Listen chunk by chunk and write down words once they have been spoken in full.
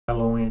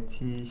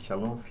Eti.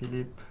 Shalom,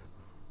 Philip.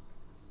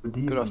 Good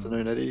Good evening.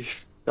 afternoon, Eddie.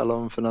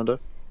 Shalom, Fernando.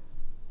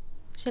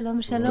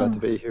 Shalom, Shalom. Glad to shalom.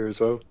 be here as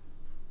well.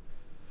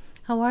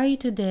 How are you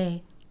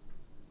today?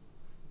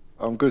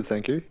 I'm good,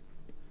 thank you.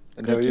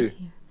 And how Good are to you?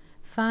 hear.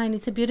 Fine,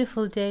 it's a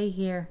beautiful day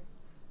here.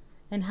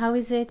 And how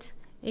is it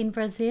in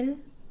Brazil,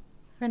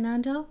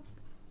 Fernando?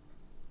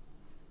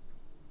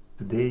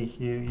 Today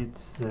here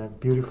it's a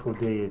beautiful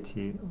day,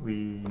 Eti.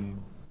 We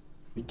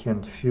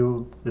can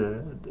feel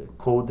the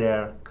cold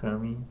air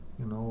coming,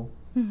 you know.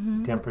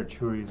 Mm-hmm.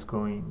 Temperature is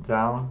going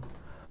down,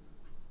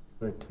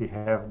 but we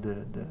have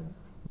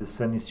the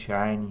sun is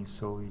shining,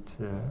 so it's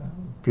a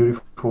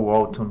beautiful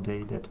autumn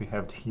day that we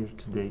have here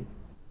today.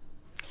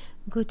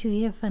 Good to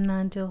hear,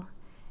 Fernando.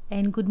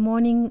 And good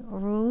morning,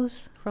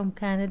 Ruth from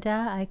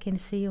Canada. I can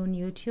see you on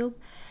YouTube.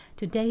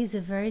 Today is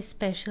a very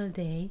special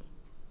day.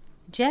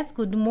 Jeff,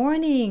 good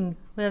morning.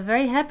 We're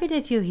very happy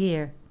that you're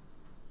here.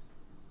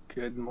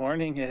 Good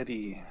morning,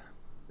 Eddie.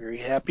 Very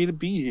happy to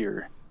be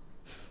here.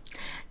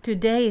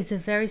 Today is a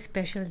very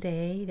special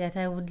day that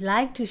I would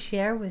like to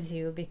share with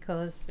you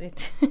because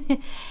it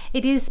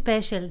it is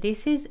special.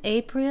 This is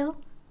April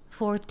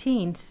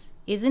 14th,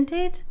 isn't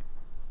it?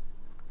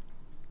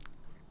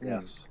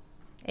 Yes.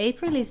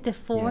 April is the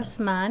fourth Yes.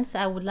 month.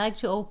 I would like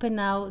to open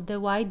now the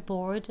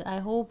whiteboard. I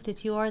hope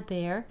that you are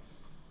there.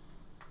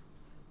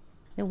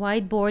 The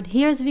whiteboard.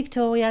 Here's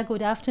Victoria.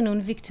 Good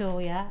afternoon,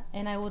 Victoria.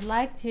 And I would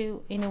like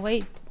to, in a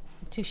way,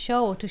 to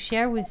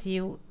share with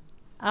you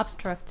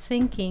abstract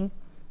thinking.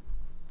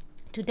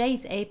 Today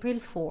is April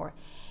 4.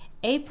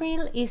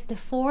 April is the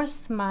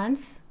fourth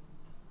month.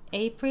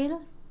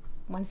 April,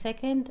 1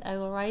 second, I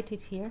will write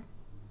it here.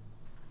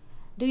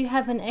 Do you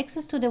have an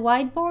access to the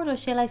whiteboard or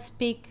shall I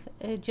speak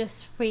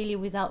just freely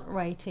without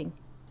writing?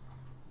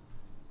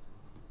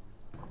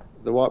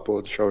 The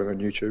whiteboard's showing on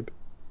YouTube.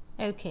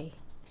 Okay,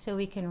 so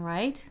we can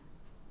write.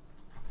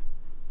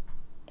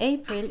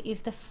 April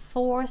is the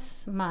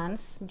fourth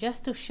month,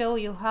 just to show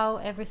you how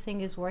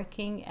everything is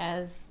working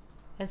as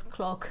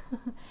clock.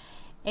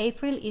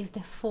 April is the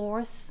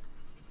fourth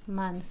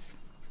month.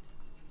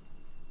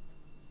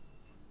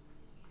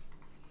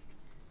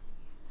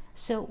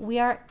 So we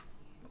are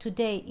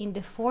today in the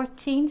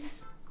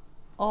 14th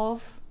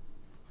of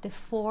the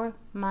 4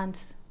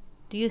 months.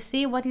 Do you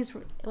see what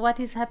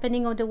is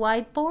happening on the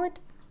whiteboard?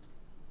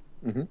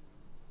 Mm-hmm.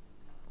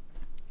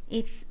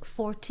 It's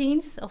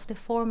 14th of the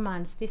 4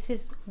 months. This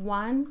is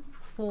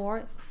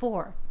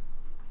 144.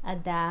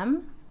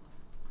 Adam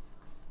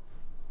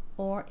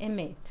or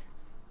Emet.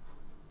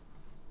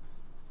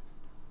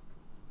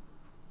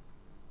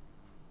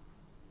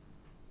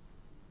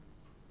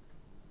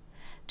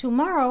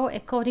 Tomorrow,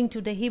 according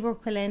to the Hebrew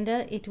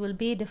calendar, it will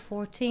be the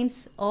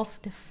 14th of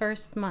the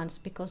first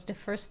month because the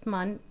first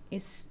month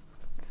is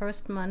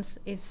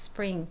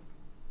spring.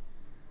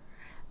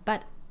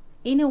 But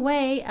in a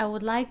way, I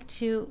would like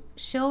to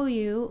show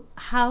you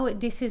how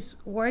this is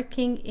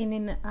working in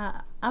an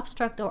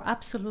abstract or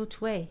absolute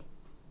way.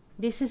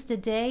 This is the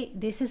day,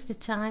 this is the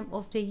time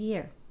of the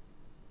year.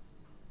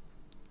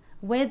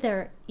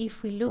 Whether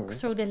if we look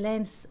through the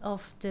lens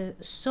of the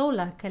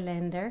solar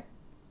calendar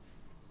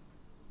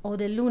or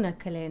the lunar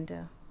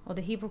calendar or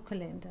the Hebrew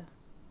calendar.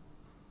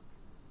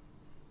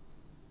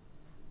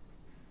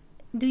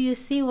 Do you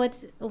see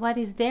what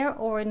is there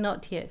or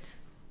not yet?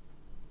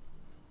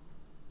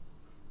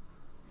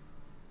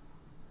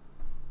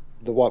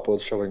 The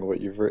whiteboard's showing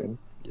what you've written.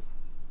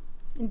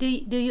 Do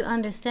you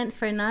understand,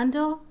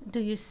 Fernando?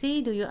 Do you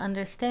see? Do you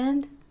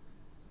understand?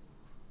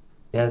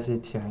 Yes,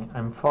 Eti,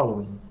 I'm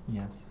following.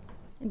 Yes.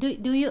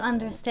 Do you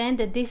understand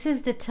that this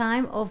is the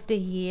time of the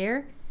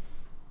year?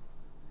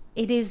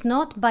 It is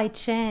not by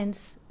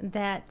chance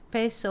that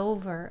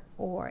Passover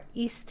or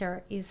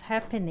Easter is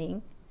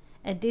happening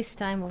at this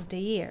time of the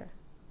year.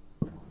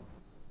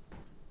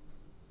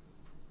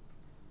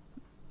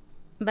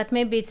 But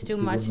maybe it's too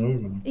It is much.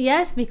 amazing.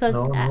 Yes, because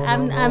No,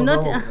 I'm no,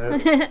 not.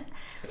 no.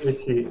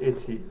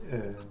 Eti,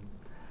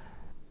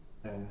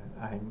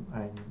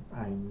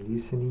 I'm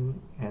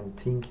listening and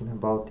thinking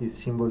about this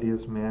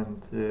symbolism,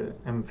 and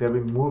I'm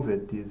very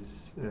moved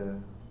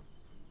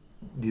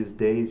these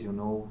days, you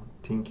know,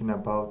 thinking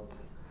about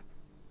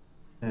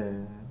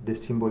the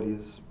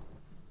symbolism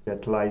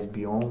that lies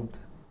beyond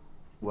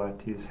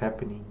what is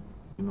happening,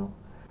 you know.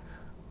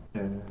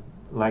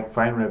 Like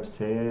Weinreb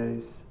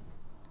says,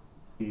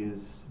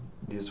 is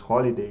these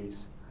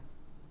holidays,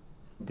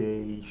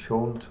 they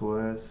show to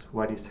us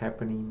what is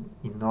happening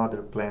in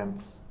other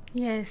planets.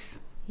 Yes.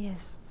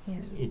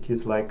 It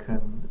is like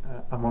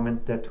a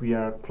moment that we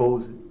are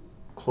close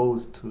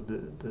to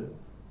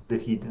the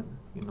hidden.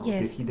 You know,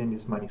 Yes. the hidden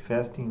is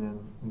manifesting, and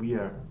we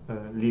are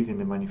living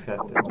the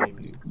manifested.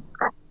 Maybe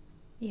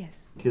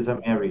Yes. it is a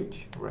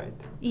marriage, right?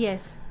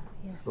 Yes.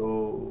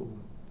 So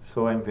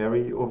I'm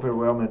very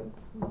overwhelmed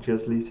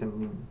just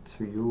listening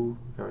to you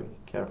very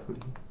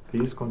carefully.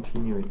 Please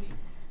continue it.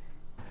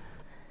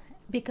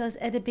 Because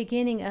at the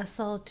beginning I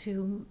thought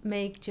to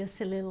make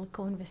just a little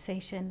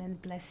conversation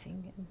and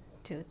blessing, and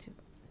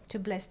to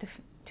bless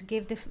to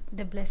give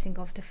the blessing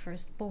of the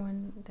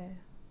firstborn, the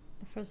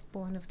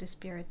firstborn of the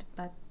Spirit.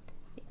 But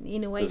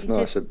In a way, It's this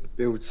nice. is It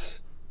builds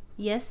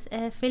yes,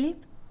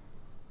 Philip.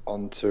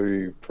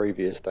 onto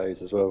previous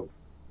days as well.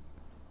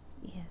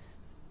 Yes,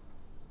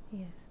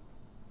 yes.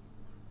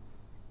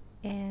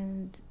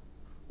 And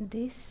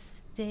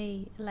this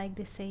day, like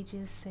the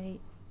sages say,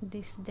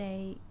 this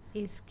day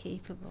is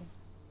capable,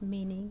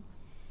 meaning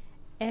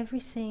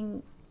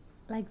everything,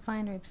 like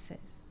Weinreb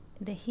says,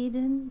 the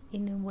hidden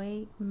in a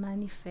way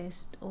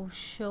manifests or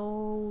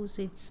shows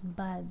its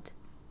bud,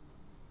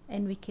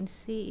 and we can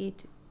see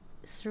it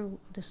through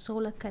the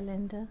solar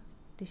calendar.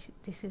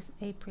 This is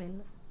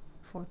April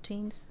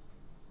 14th,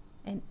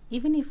 and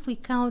even if we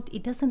count,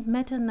 it doesn't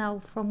matter now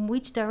from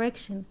which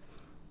direction,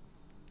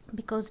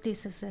 because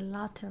this is a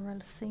lateral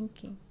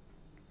thinking.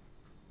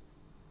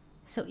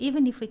 So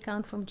even if we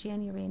count from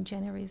January, and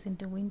January is in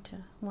the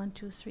winter, 1,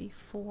 2, 3,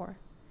 4,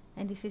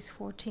 and this is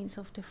 14th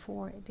of the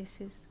 4, this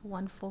is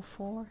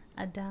 144,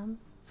 Adam,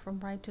 from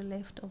right to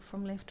left or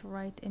from left to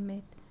right,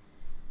 Emet.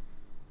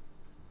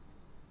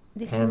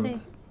 This is And it.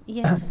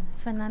 Yes,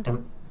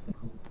 Fernando.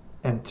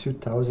 and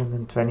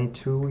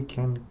 2022 we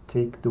can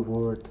take the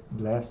word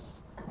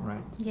bless,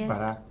 right? Yes.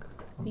 Barak.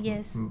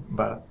 Yes.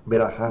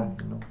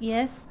 Beracha, you know.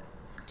 Yes,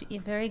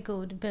 very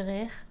good.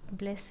 Berech,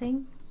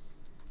 blessing.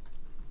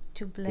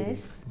 To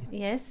bless. Berech,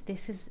 Yes,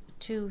 this is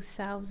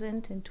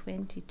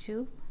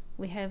 2022.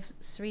 We have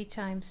 3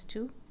 times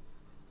 2.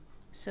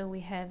 So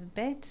we have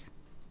bet.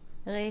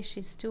 Resh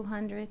is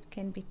 200,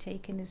 can be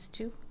taken as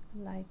 2,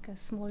 like a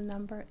small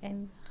number,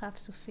 and Chaf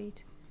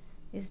Sufit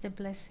is the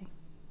blessing.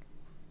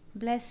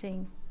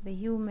 Blessing the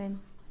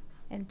human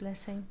and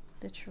blessing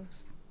the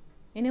truth.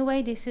 In a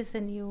way, this is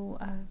a new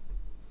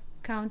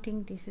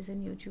counting, this is a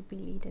new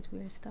jubilee that we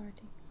are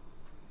starting.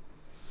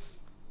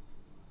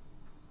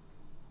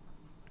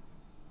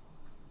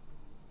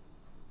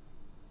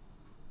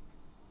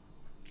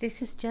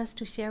 This is just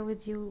to share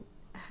with you,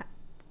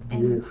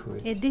 and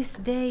this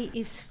day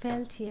is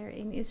felt here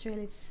in Israel.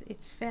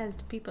 It's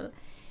felt, people.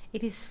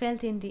 It is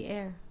felt in the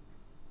air.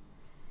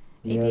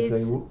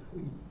 Yes,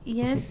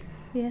 yes,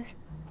 yes.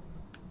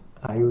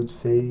 I would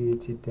say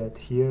it that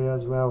here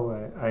as well.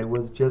 I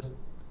was just,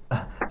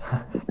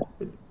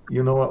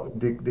 you know,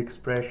 the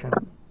expression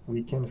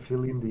 "we can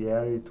feel in the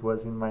air." It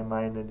was in my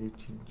mind, and it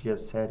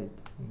just said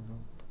it. You know,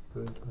 so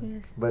it's like,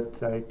 yes.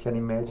 But I can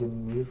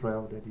imagine in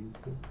Israel that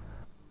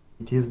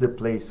it is the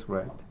place,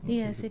 right?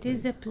 Yes, it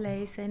is the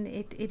place, and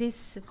it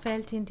is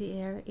felt in the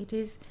air. It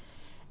is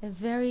a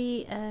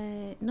very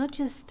not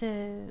just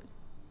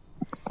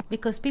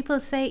because people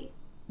say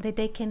that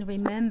they can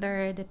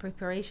remember the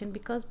preparation,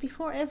 because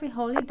before every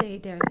holiday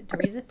there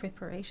is a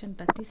preparation,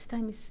 but this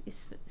time is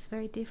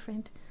very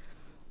different.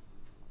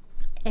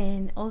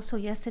 And also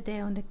yesterday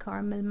on the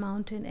Carmel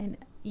Mountain, and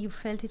you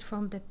felt it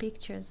from the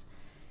pictures,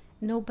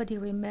 nobody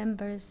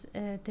remembers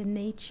the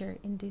nature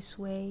in this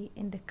way,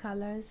 in the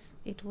colors.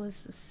 It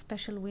was a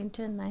special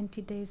winter,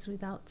 90 days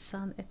without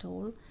sun at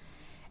all,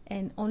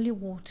 and only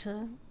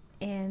water,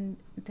 and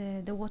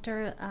the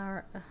water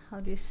are, how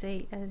do you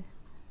say,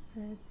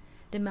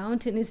 the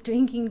mountain is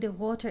drinking the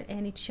water,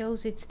 and it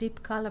shows its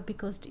deep color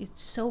because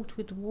it's soaked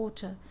with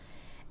water,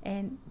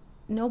 and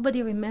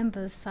nobody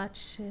remembers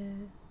such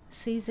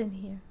season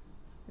here.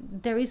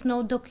 There is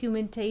no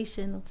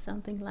documentation of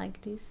something like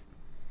this.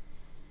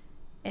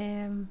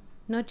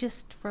 Not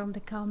just from the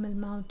Carmel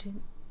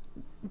Mountain,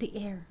 the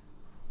air,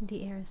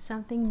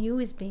 something new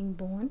is being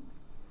born,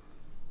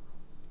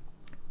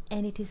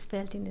 and it is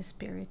felt in the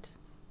spirit.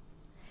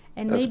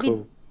 And That's maybe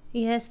cool.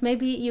 Yes,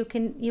 maybe you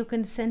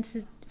can sense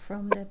it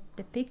from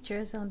the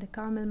pictures on the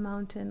Carmel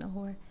Mountain,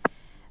 or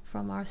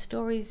from our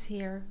stories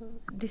here.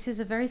 This is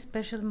a very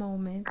special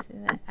moment.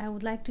 I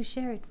would like to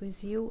share it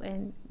with you,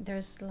 and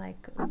there's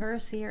like a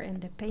verse here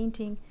and the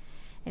painting,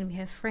 and we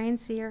have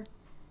friends here,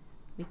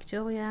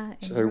 Victoria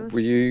and So Ruth. were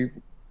you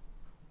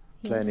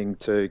Yes. planning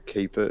to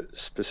keep it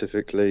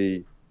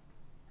specifically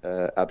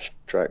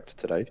abstract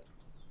today?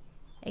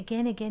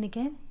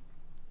 Again.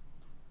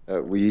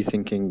 Were you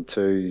thinking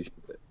to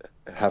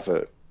have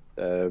it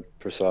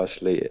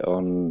precisely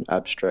on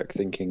abstract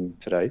thinking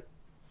today?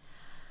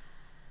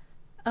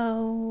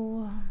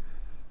 Oh,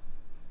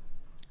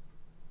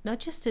 not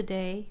just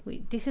today.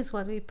 This is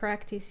what we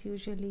practice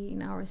usually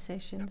in our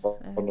sessions.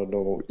 On a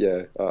normal,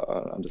 yeah,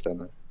 I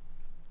understand that.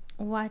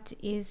 What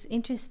is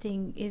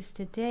interesting is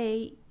the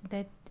day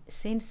that,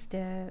 since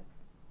the,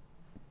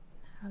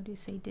 how do you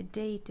say, the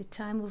date, the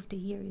time of the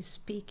year is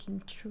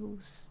speaking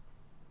truth.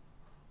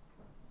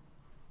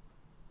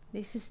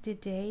 This is the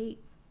day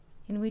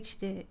in which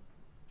the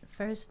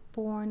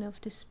firstborn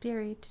of the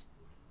spirit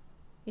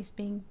is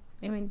being,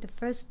 the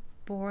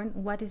firstborn,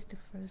 what is the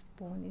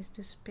firstborn? Is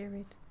the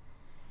spirit.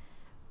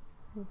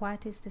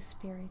 What is the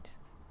spirit?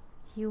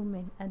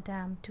 Human,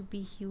 Adam, to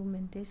be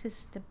human. This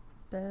is the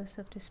birth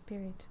of the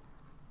spirit.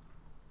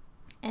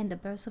 And the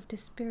birth of the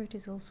spirit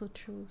is also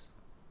truth.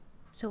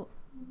 So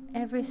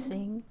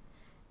everything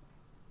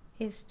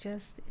is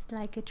just, it's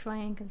like a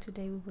triangle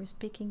today. We were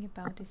speaking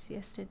about this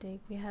yesterday.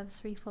 We have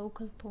 3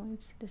 focal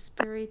points: the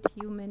spirit,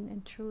 human,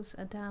 and truth,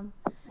 Adam.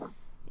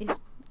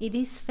 It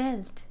is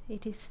felt.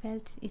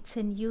 It's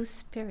a new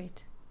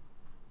spirit.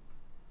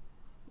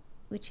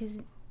 which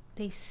is,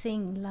 they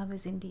sing "Love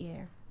is in the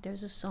air."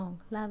 There's a song,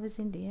 "Love is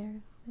in the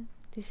air."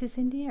 This is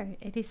in the air.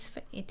 It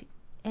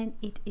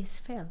is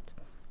felt.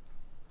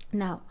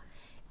 Now,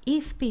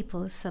 if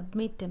people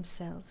submit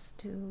themselves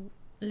to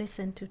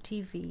listen to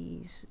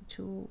TVs,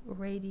 to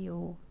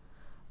radio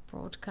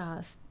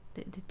broadcast,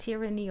 the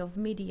tyranny of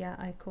media,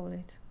 I call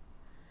it.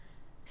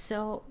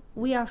 So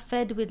we are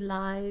fed with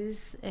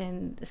lies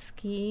and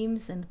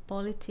schemes and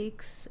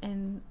politics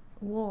and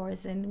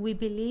wars, and we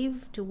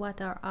believe to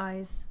what our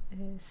eyes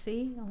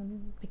see,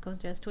 because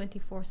there's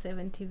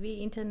 24/7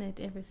 TV, internet,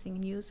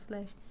 everything,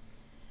 newsflash.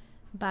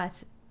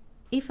 But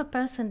if a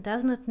person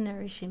does not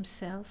nourish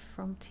himself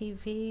from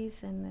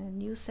TVs and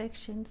news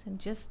sections and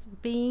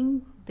just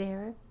being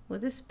there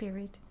with the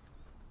Spirit,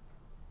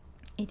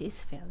 it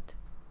is felt.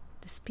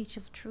 The speech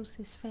of truth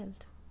is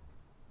felt.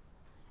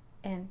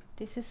 And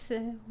this is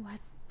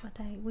what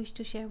I wish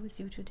to share with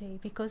you today,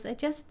 because I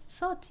just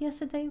thought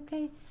yesterday,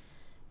 okay,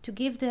 to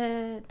give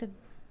the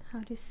how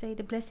do you say,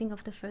 the blessing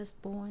of the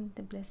firstborn,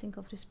 the blessing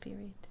of the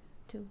Spirit,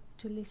 to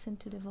listen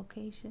to the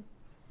vocation.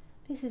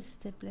 This is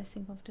the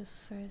blessing of the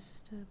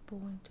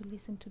firstborn, to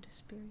listen to the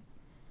Spirit.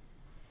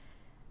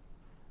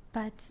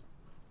 But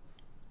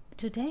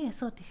today I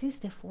thought this is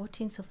the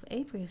 14th of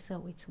April,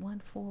 so it's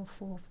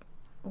 144.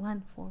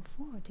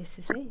 This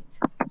is it.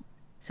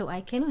 So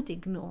I cannot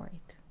ignore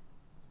it.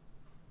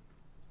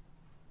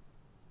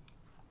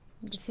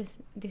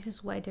 This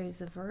is why there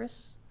is a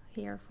verse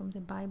here from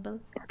the Bible,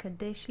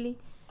 Kadeshli,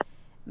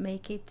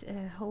 make it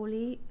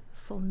holy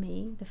for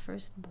me, the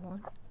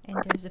firstborn. And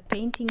there's a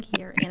painting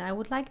here, and I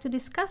would like to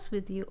discuss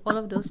with you all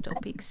of those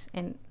topics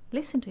and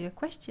listen to your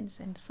questions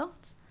and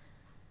thoughts.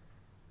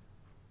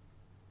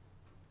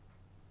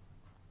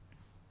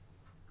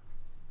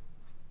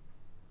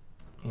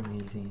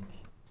 Amazing.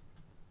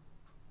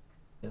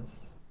 Yes.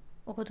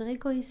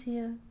 Rodrigo is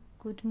here.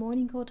 Good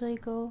morning,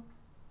 Rodrigo.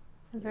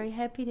 I'm very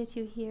happy that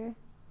you're here.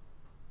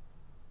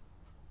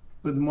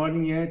 Good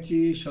morning,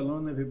 Etty.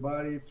 Shalom,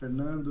 everybody.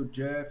 Fernando,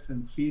 Jeff,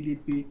 and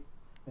Felipe,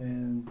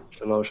 and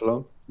Shalom,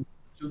 shalom.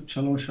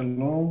 shalom,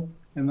 shalom.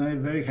 And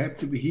I'm very happy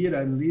to be here.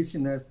 I'm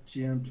listening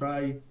and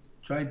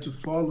try to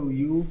follow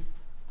you.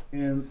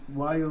 And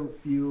while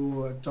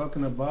you are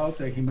talking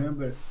about, I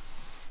remember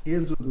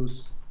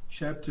Exodus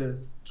chapter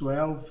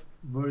 12,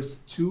 verse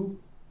 2,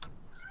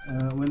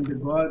 when the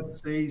God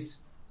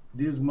says,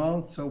 "This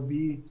month shall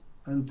be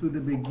unto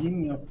the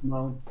beginning of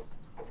months.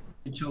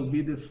 It shall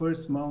be the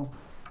first month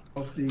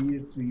of the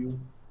year to you."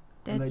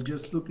 And I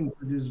just look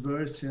into this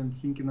verse and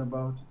thinking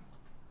about it.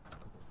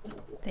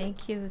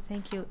 Thank you.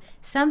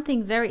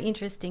 Something very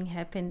interesting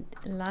happened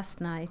last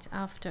night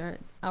after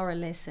our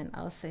lesson,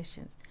 our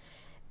sessions.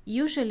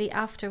 Usually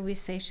after we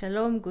say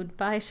shalom,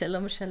 goodbye,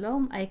 shalom,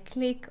 shalom, I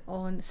click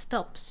on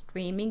stop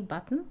streaming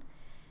button,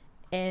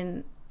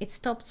 and it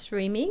stopped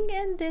streaming,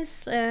 and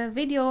this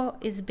video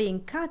is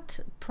being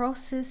cut,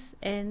 processed,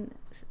 and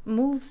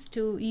moves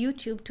to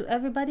YouTube to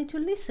everybody to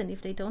listen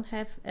if they don't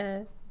have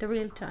the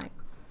real time.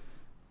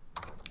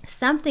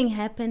 Something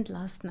happened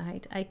last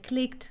night. I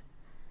clicked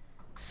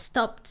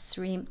stop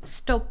streaming,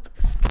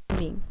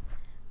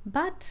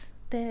 but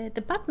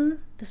the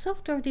button, the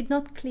software did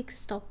not click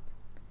stop.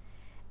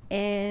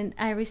 And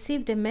I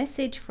received a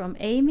message from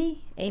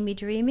Amy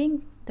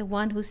Dreaming, the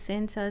one who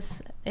sent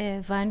us a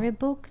Vinery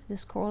book, The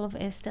Scroll of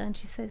Esther, and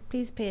she said,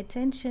 please pay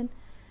attention.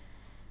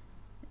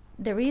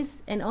 There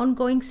is an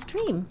ongoing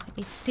stream.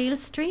 It's still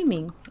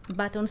streaming,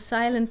 but on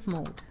silent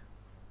mode.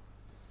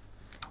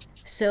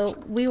 So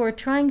we were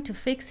trying to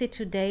fix it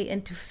today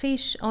and to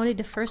fish only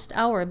the first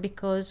hour,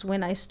 because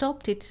when I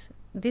stopped it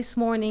this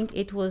morning,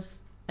 it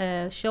was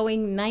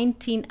showing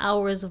 19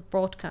 hours of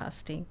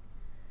broadcasting,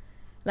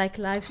 like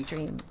live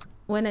stream,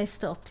 when I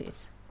stopped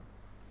it.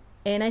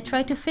 And I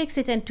tried to fix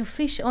it and to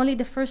fish only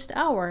the first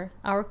hour,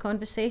 our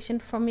conversation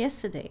from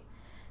yesterday.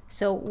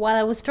 So while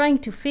I was trying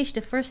to fish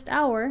the first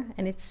hour,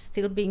 and it's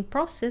still being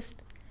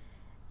processed,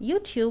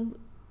 YouTube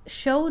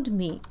showed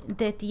me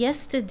that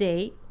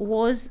yesterday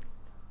was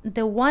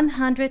the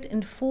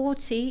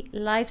 140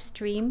 live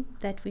stream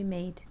that we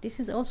made. This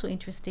is also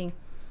interesting,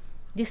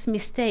 this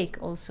mistake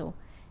also.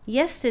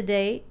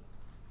 Yesterday,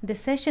 the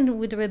session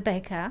with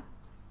Rebecca,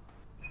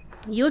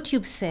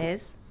 YouTube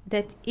says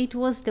that it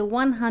was the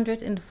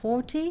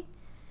 140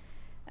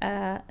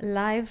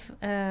 live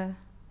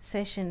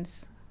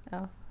sessions.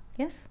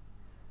 Yes,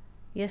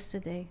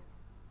 yesterday.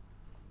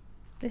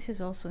 This is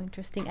also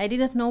interesting. I did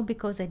not know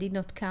because I did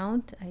not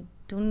count. I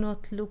do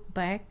not look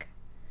back.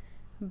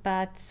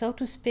 But so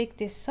to speak,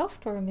 this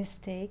software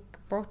mistake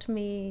brought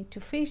me to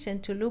fish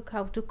and to look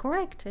how to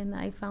correct. And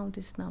I found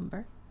this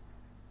number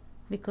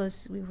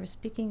because we were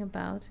speaking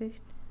about it.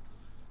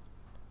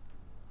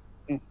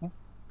 Mm-hmm.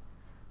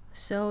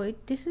 So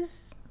this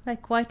is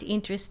like quite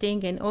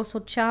interesting. And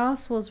also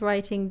Charles was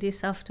writing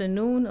this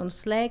afternoon on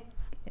Slack.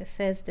 It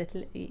says that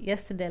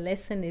yesterday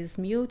lesson is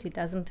mute. It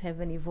doesn't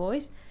have any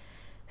voice.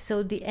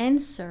 So the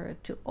answer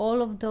to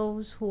all of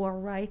those who are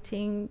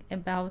writing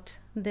about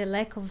the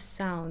lack of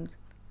sound,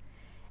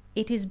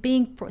 it is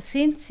being,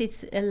 since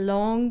it's a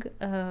long,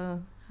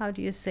 how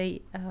do you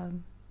say,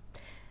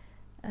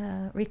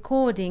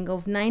 recording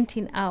of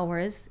 19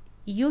 hours,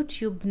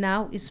 YouTube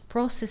now is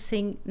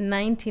processing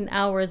 19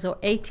 hours or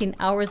 18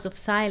 hours of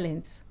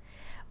silence.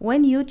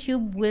 When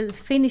YouTube will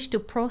finish to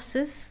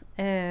process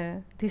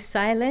this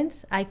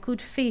silence, I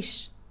could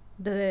fish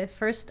the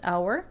first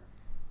hour,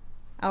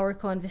 our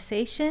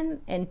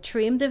conversation, and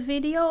trim the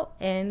video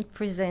and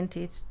present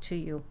it to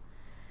you.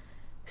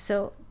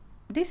 So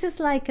this is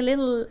like a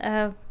little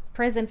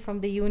present from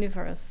the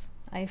universe,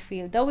 I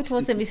feel. Though it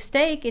was a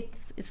mistake,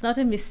 it's not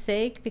a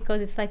mistake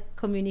because it's like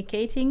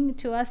communicating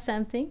to us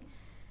something.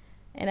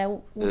 And I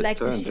would like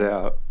to share. It turns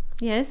out,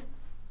 yes,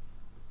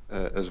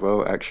 as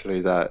well,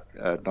 actually, that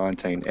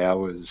 19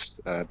 hours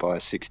by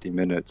 60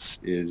 minutes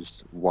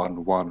is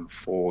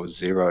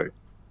 1140,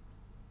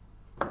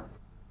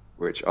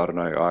 which I don't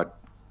know, I'd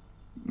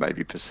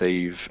maybe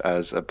perceive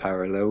as a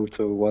parallel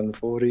to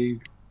 140,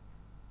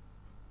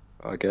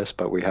 I guess,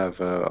 but we have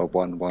a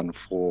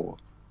 114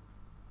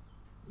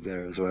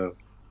 there as well.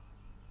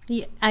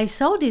 yeah, I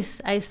saw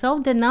this. I saw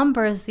the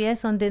numbers.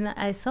 Yes,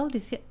 I saw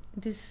this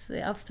this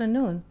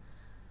afternoon.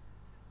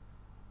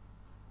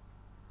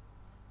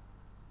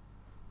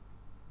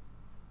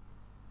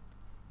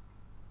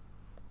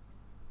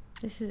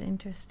 This is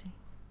interesting.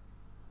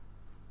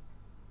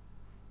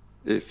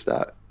 If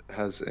that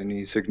has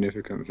any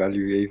significant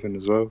value even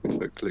as well,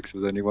 if it clicks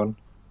with anyone.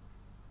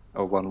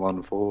 A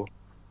 114.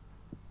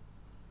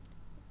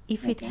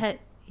 If it had,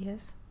 yes,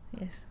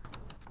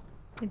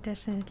 it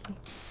definitely.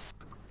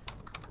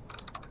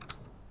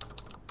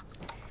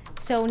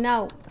 So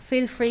now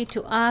feel free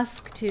to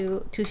ask,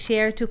 to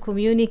share, to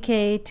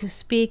communicate, to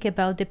speak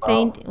about the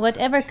paint,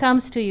 whatever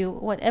comes to you,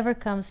 whatever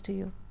comes to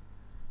you.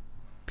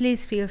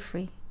 Please feel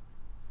free.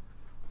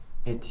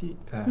 Eti,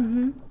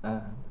 Mhm.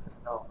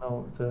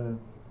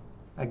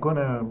 I'm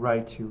gonna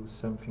write you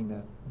something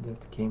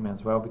that came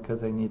as well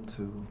because I need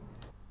to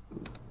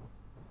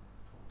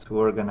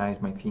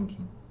organize my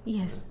thinking.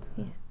 Yes,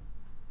 yes.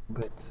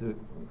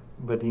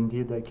 But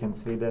indeed, I can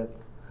say that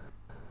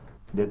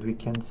we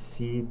can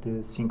see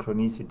the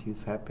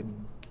synchronicities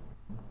happening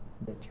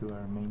that you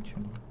are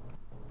mentioning.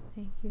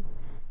 Thank you.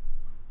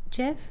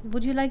 Jeff,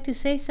 would you like to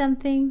say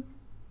something?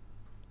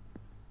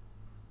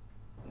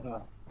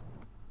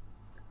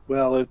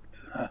 Well,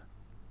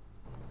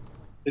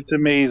 it's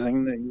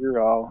amazing that you're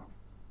all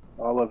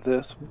of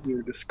this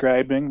you're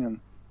describing,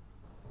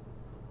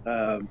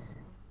 and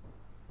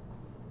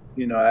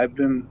you know, I've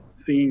been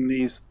seeing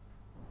these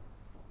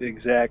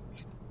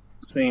exact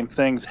same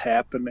things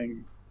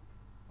happening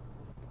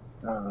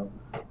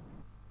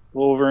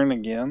over and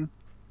again,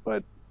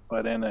 but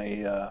in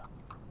a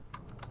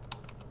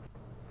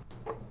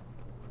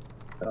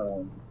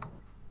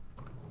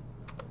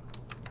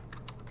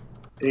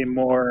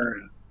more,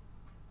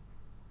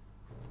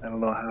 I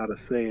don't know how to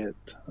say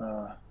it,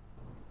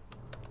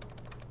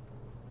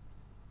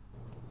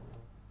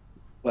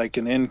 like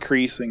an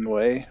increasing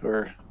way,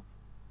 or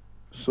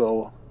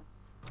so.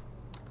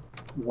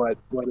 What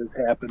has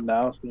happened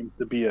now seems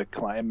to be a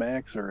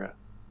climax or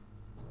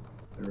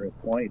a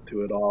point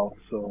to it all.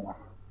 So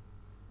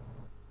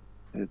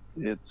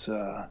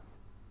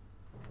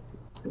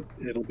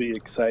it'll be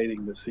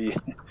exciting to see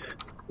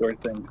where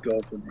things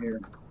go from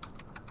here.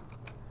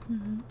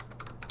 Mm-hmm.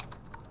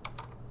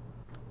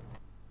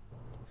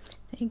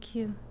 Thank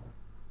you.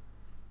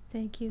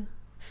 Thank you.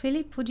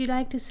 Philip, would you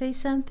like to say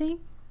something?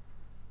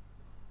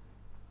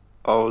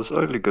 I was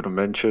only going to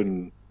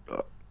mention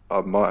I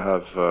might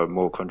have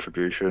more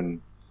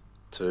contribution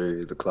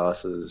to the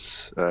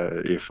classes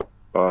if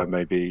I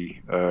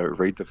maybe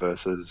read the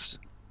verses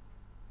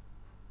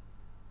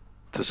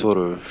to sort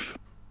of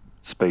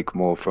speak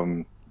more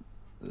from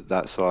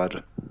that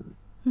side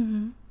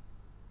Mm-hmm.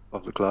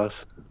 of the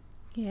class.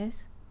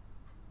 Yes.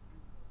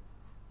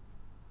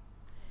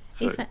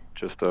 So If I-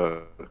 just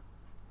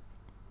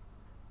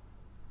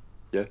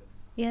yeah.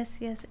 Yes,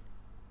 yes.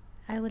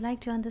 I would like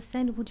to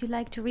understand. Would you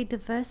like to read the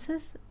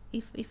verses,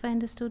 if I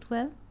understood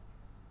well?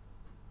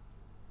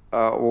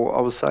 Well,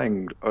 I was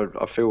saying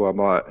I feel I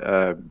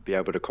might be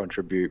able to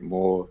contribute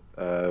more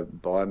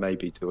by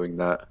maybe doing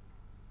that.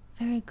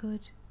 Very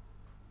good.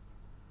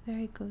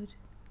 Very good.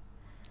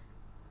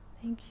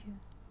 Thank you.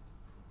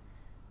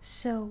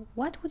 So,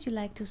 what would you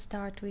like to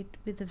start with?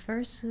 With the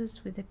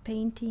verses, with the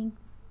painting,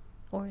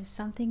 or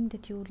something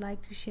that you would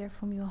like to share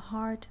from your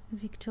heart,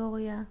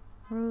 Victoria,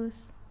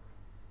 Ruth,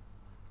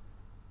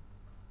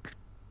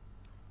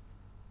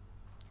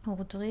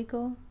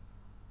 Rodrigo?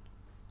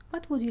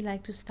 What would you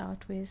like to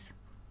start with?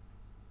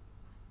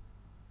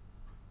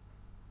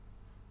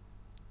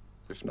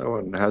 If no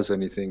one has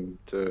anything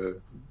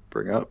to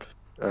bring up,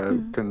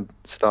 can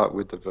start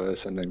with the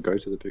verse and then go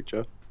to the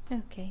picture.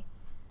 Okay,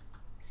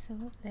 so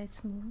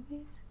let's move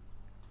it.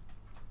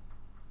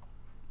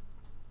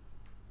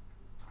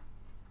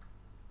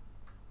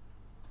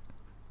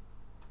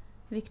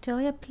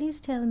 Victoria, please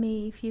tell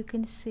me if you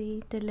can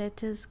see the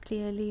letters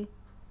clearly.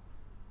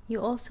 You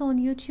also on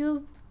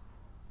YouTube,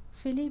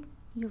 Philip?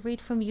 You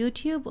read from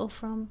YouTube or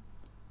from...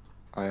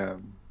 I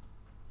am,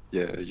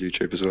 yeah,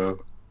 YouTube as well.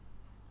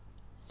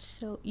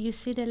 So you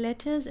see the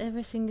letters,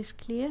 everything is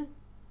clear?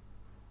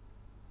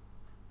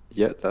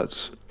 Yeah,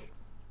 that's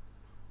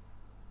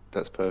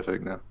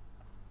perfect now.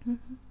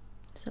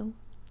 So,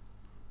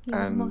 you're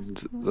And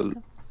most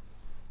welcome.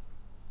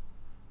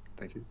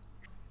 thank you.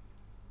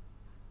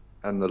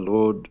 And the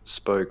Lord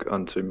spoke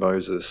unto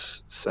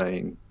Moses,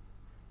 saying,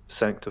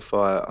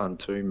 Sanctify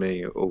unto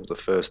me all the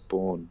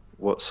firstborn,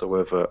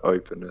 whatsoever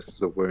openeth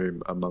the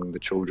womb among the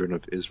children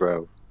of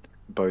Israel,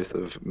 both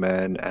of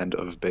man and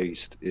of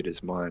beast, it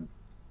is mine.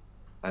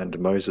 And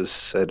Moses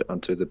said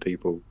unto the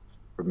people,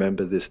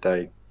 Remember this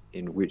day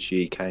in which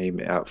ye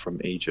came out from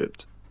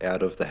Egypt,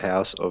 out of the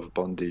house of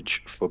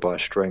bondage, for by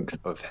strength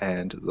of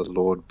hand the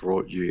Lord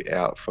brought you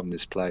out from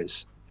this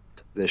place.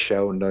 There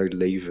shall no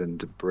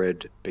leavened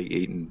bread be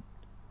eaten.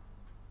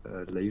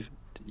 Leavened?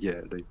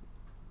 Yeah, leavened.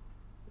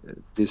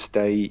 This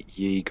day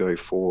ye go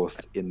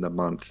forth in the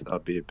month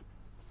Abib.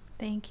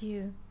 Thank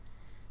you.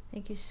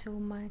 Thank you so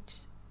much.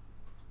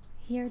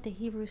 Here the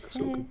Hebrew That's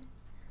all said, good.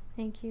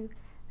 thank you.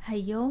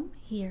 Hayom,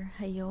 here,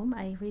 Hayom,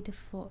 I read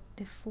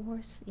the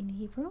fourth in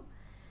Hebrew.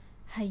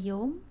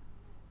 Hayom,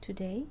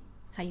 today,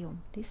 Hayom,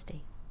 this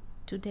day,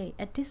 today,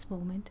 at this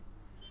moment.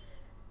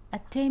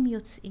 Atem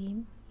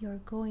yotzim,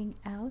 you're going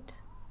out,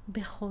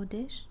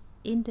 bechodesh,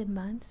 in the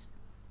month,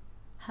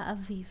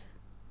 ha'aviv,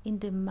 in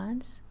the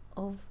month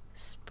of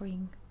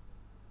spring.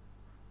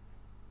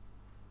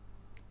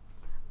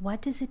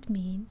 What does it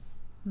mean,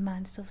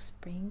 months of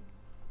spring?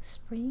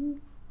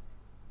 Spring,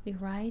 we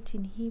write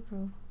in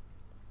Hebrew,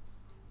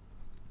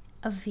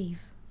 Aviv.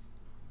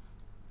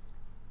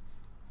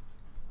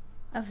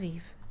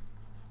 Aviv.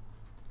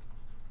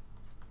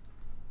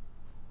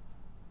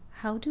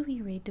 How do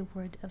we read the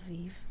word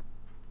Aviv?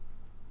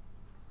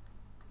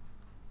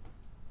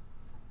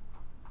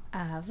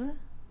 Av.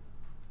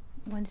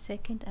 1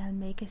 second, I'll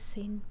make a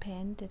thin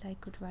pen that I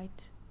could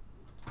write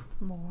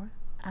more.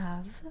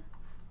 Av.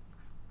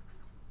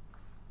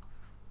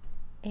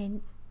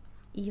 And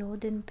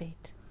Yod and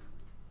Bet.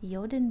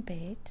 Yod and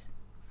Bet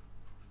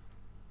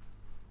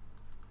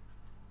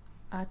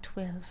are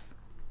 12.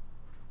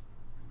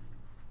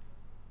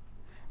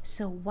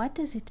 So what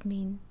does it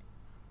mean,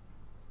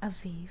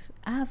 Aviv?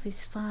 Av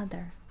is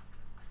father,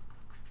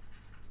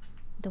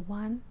 the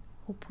one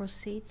who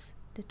precedes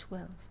the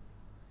 12.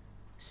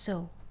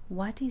 So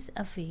what is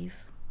Aviv?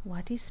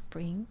 What is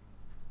spring?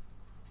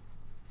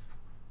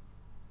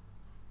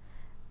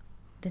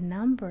 The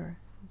number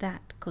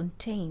that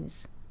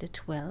contains the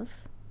 12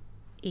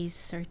 is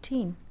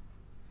 13.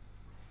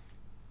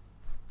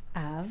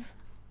 Av,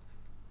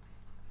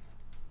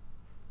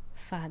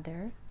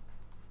 father.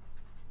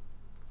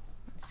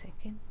 1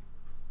 second.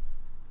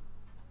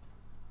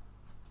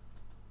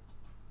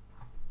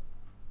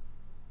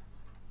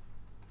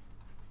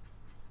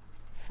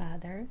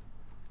 Father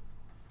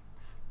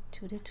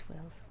to the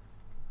 12.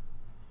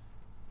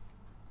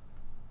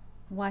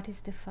 What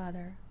is the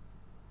father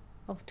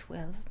of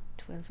 12?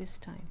 12 is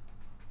time.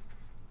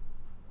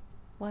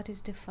 What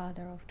is the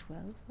father of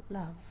 12?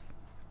 Love.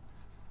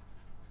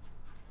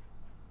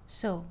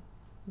 So,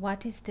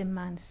 what is the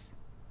month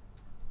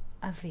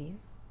Aviv?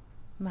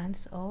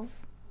 Month of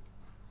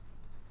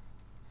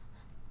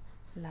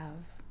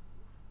love.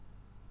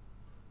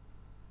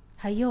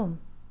 Hayom.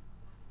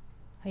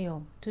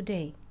 Hayom,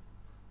 today,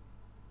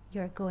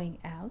 you're going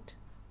out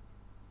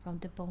from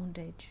the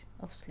bondage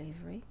of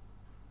slavery,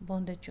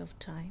 bondage of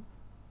time.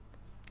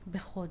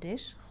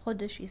 Bechodesh.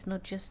 Chodesh is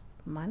not just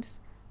months,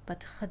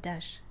 but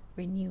chadash,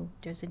 renew.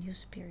 There's a new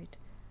spirit.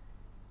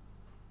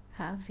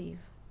 Ha'aviv,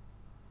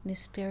 in the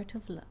spirit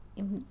of love.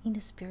 In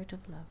the spirit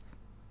of love.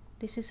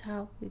 This is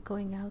how we're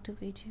going out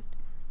of Egypt,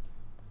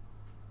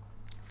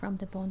 from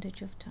the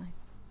bondage of time,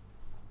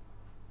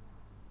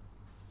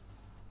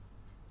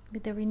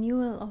 with the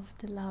renewal of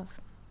the love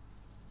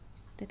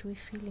that we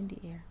feel in the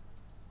air.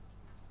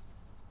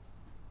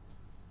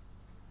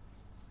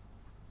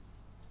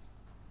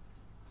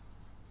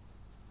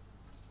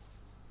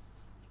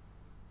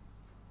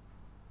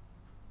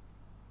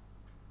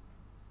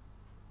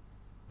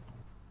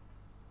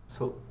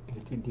 So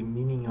it is the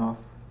meaning of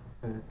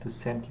to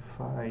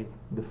sanctify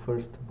the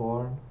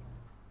firstborn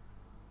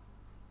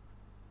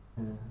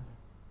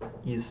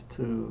is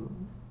to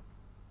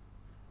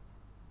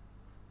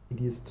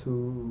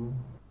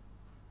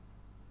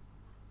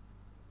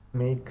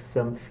make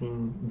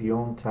something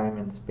beyond time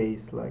and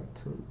space, like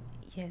to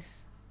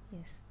Yes,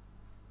 yes.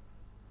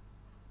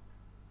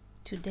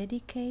 To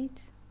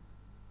dedicate,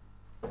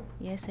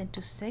 yes, and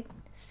to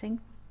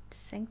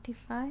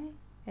sanctify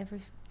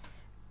every.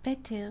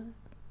 Peter,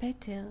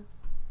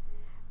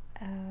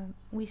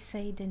 we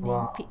say the name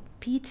Wow.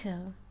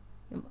 Peter.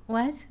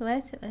 What,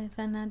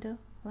 Fernando?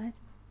 What?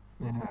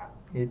 Yeah,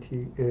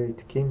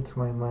 it came to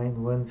my mind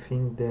one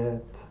thing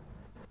that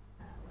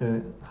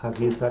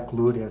Javier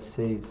Zacluria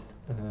says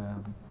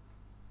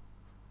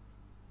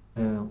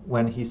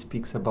when he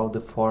speaks about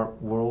the four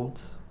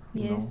worlds,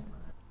 you Yes.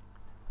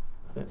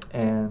 know,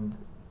 and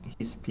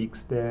he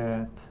speaks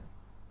that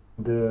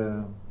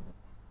the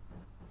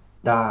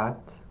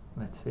that,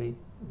 let's say,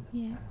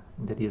 Yeah.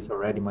 that is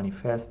already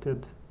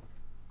manifested,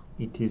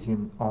 it is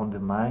on the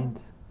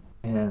mind,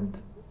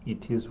 and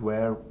it is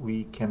where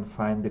we can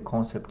find the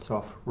concepts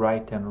of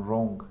right and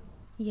wrong.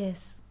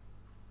 Yes.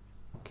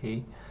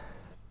 Okay.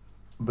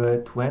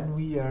 But when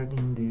we are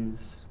in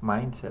this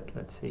mindset,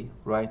 let's say,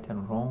 right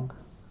and wrong,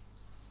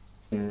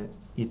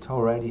 it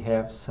already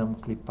have some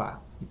klipa.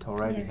 It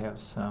already Yes. have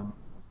some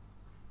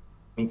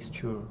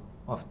mixture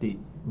of the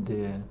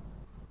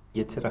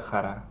Yetzirah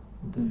Hara.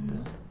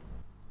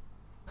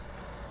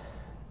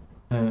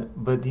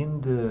 But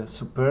in the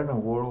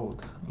supernal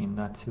world, in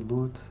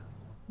Atzilut,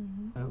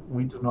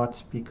 we do not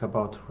speak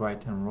about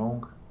right and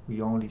wrong.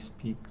 We only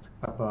speak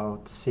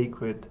about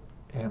sacred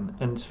and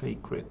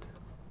unsacred.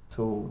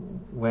 So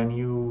when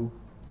you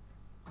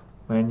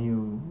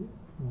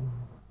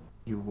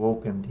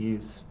open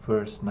this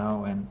verse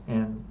now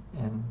and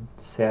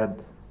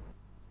said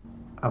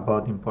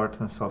about the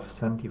importance of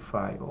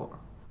sanctify or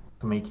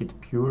to make it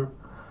pure,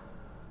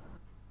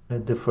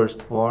 the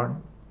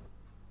firstborn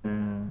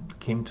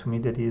came to me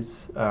that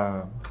is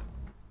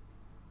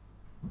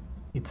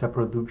it's a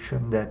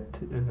production that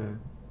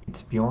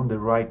it's beyond the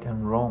right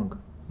and wrong.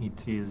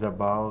 It is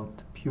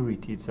about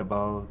purity. It's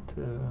about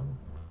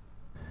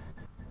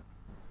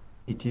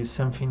it is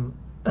something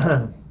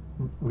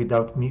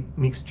without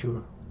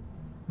mixture,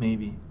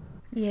 maybe.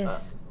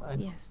 Yes.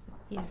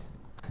 Yes.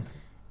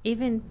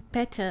 Even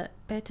better,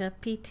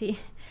 PT,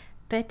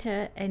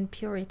 better and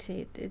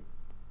purity.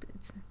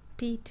 It's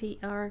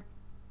PTR,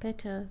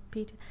 better,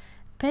 PT.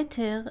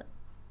 Better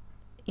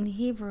in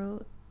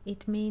Hebrew,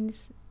 it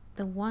means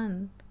the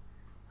one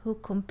who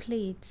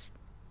completes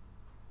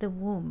the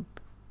womb.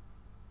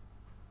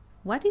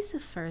 What is the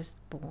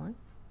firstborn?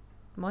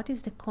 What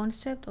is the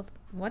concept of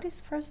what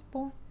is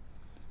firstborn?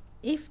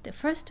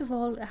 First of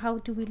all, how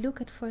do we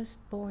look at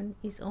firstborn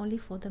is only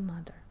for the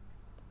mother.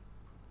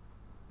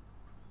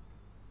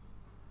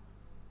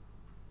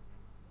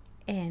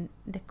 And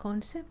the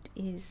concept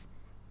is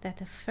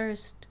that a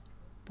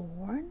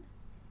firstborn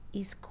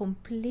is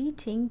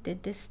completing the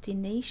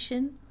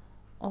destination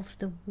of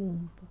the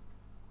womb.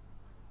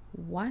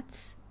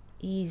 What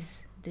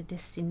is the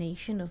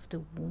destination of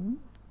the womb?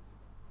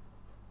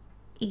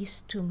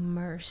 Is to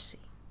mercy.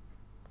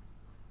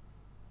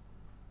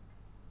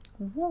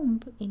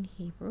 Womb in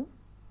Hebrew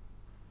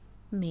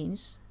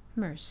means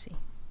mercy.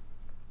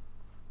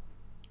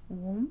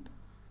 Womb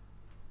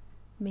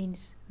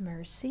means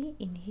mercy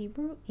in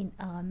Hebrew. In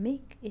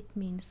Aramaic, it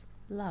means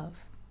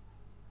love.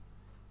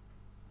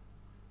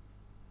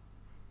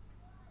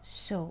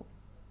 So,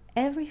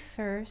 every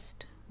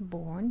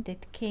firstborn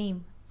that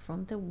came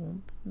from the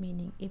womb,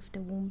 meaning if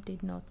the womb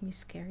did not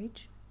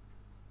miscarriage,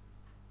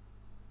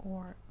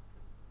 or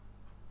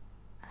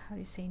how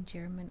do you say in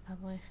German,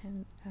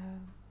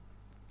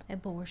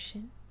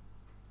 abortion,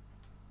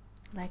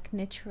 like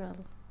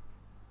natural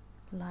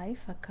life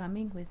are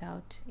coming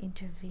without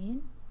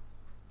intervene.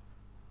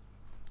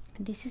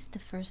 This is the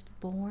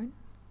firstborn,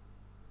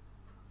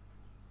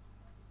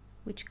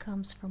 which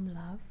comes from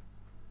love,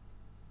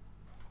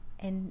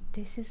 and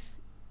this is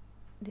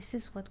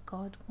what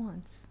God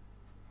wants,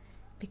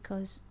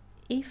 because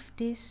if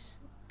this,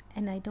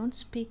 and I don't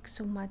speak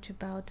so much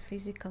about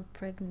physical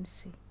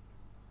pregnancy.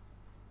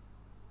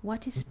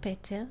 What is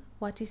Peter?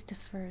 What is the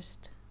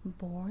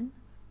firstborn?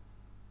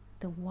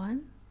 The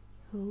one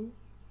who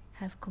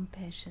have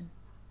compassion,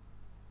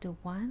 the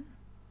one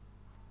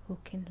who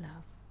can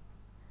love,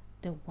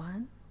 the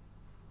one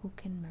who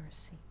can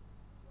mercy,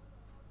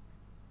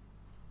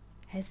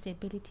 has the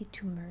ability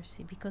to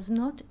mercy, because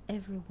not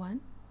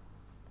everyone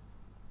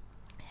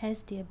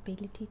has the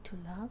ability to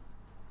love,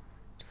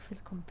 to feel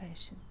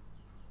compassion.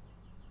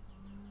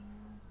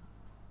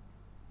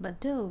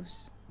 But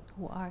those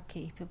who are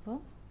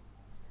capable,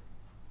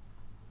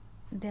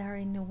 they are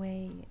in a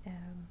way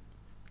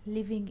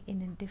living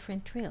in a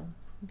different realm,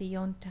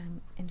 beyond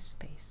time and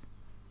space.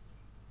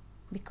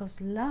 Because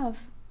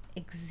love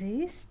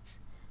exists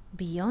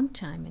beyond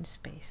time and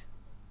space.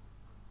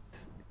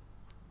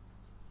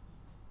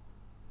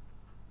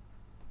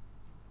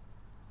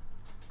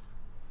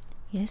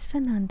 Yes,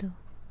 Fernando.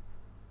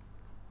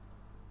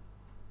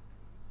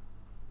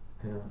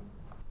 Yeah.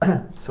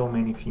 So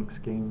many things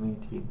came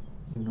with it,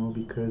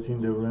 because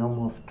in the realm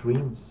of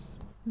dreams,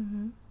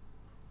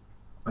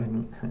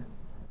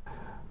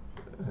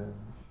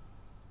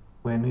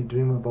 when we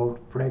dream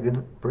about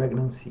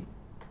pregnancy,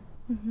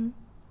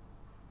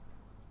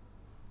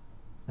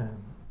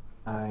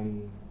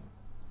 I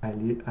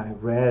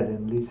read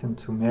and listened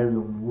to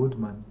Marion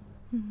Woodman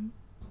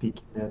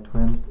speaking that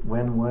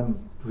when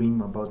one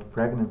dream about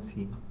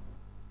pregnancy,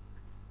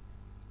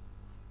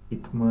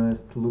 it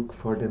must look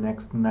for the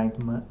next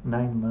 9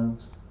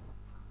 months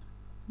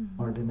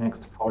or the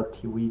next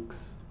 40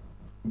 weeks,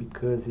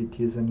 because it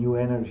is a new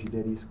energy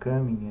that is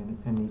coming,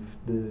 and if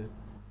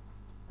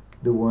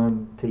the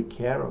one take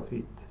care of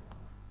it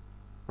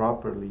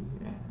properly,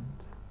 and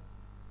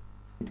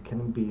it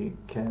can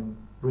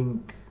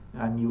bring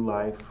a new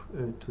life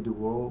to the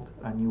world,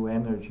 a new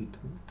energy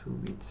to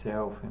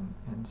itself,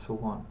 and so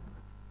on.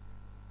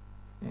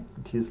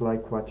 It is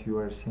like what you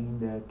are saying,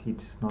 that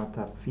it's not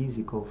a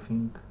physical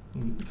thing.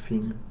 You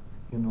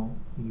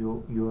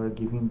are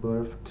giving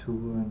birth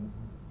to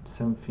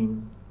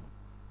something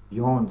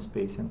beyond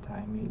space and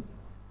time, maybe.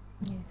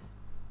 Yes.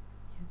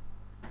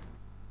 Yeah.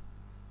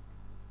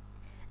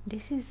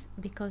 This is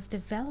because the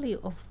value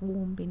of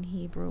womb in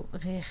Hebrew,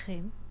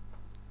 rechem,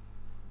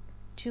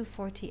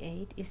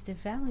 248, is the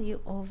value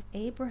of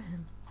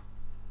Abraham.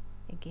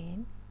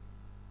 Again,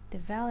 the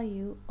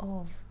value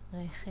of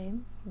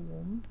rechem,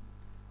 womb,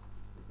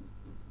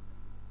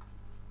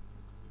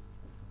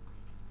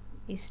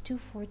 is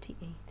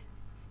 248,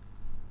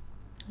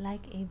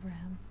 like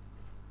Abraham.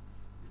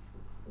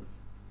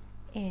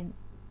 And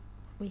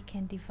we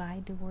can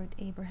divide the word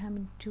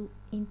Abraham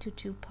into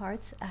two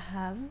parts.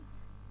 Ahav,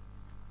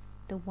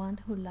 the one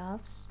who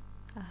loves,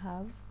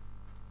 Ahav.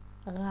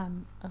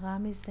 Ram,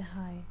 Ram is the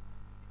high,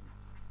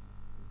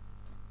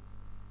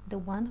 the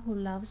one who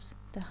loves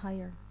the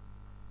higher,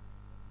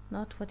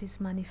 not what is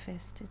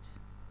manifested.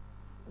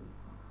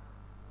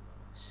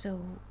 So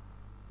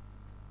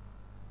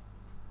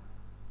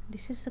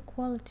this is the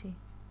quality,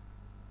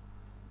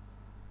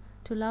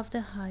 to love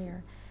the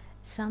higher.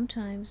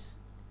 Sometimes,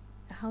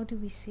 how do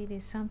we see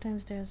this?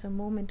 Sometimes there's a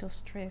moment of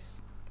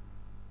stress.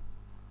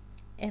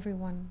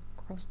 Everyone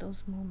cross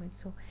those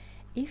moments. So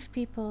if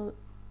people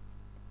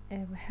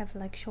have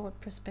like short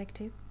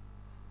perspective,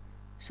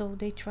 so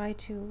they try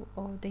to,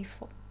 or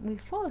we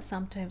fall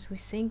sometimes. We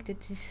think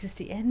that this is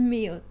the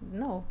enemy, or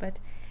no, but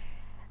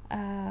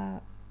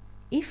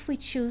if we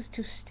choose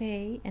to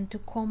stay and to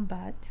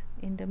combat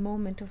in the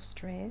moment of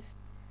stress,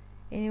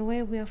 in a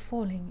way we are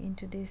falling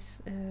into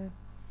this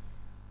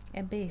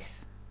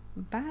abyss.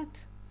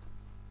 But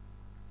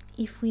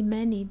if we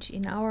manage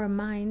in our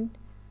mind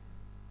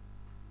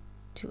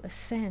to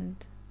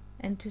ascend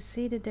and to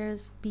see that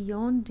there's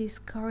beyond this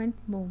current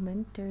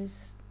moment,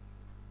 there's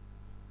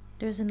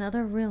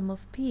another realm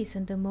of peace,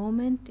 and the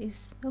moment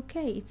is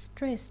okay, it's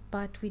stressed,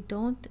 but we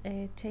don't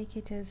take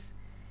it as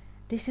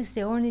this is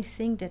the only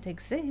thing that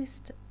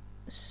exists.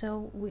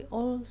 So we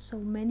also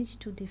manage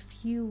to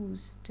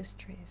diffuse the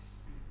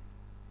stress,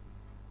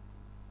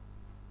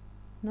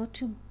 not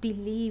to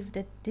believe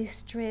that this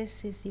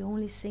stress is the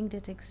only thing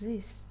that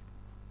exists.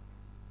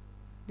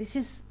 This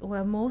is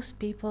where most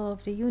people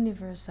of the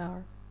universe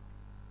are.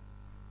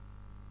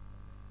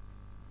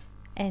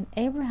 And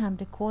Abraham,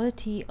 the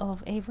quality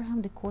of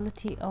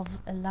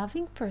a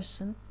loving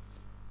person,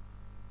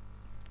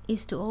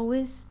 is to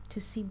always to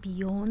see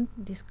beyond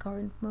this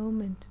current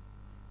moment,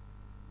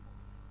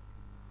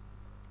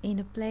 in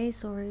a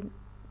place or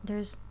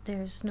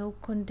there's no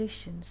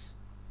conditions.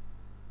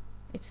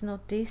 It's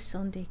not this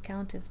on the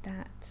account of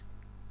that.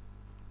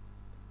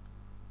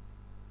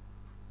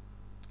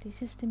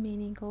 This is the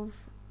meaning of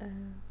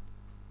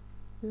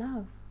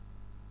love.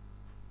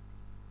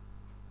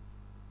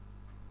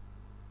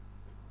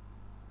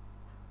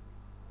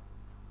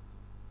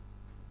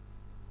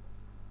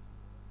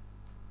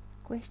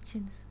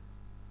 Questions?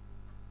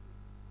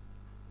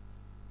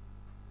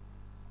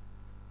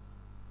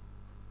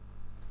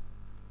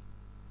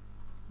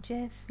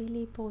 Jeff,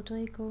 Philip,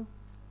 Rodrigo.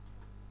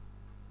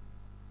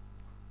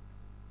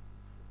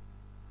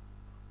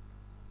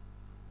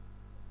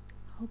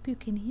 Hope you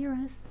can hear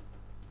us.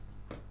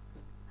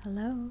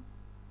 Hello?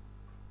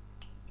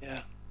 Yeah.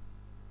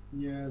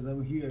 Yes,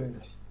 I'm here.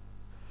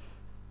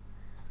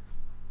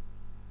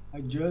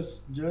 I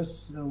just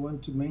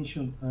want to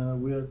mention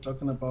we are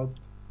talking about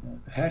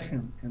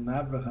Rechem and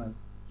Abraham,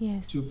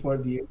 Yes.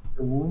 248,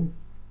 the womb,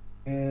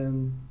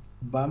 and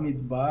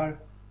Bamidbar,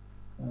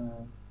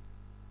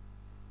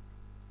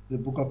 the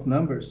book of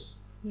Numbers,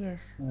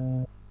 Yes.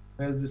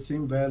 has the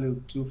same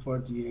value,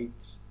 248.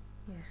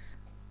 Yes.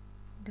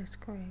 That's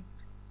correct.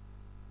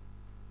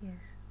 Yes.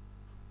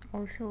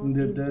 Also In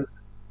the desert,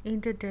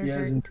 in the desert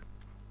yes, in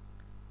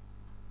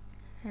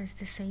has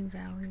the same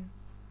value.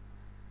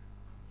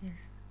 Yes.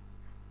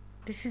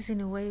 This is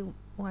in a way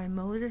why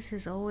Moses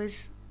is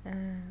always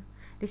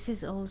this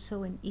is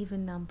also an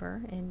even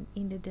number, and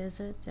in the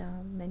desert there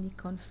are many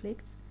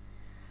conflicts.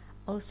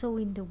 Also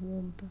in the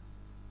womb.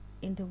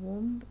 In the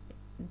womb,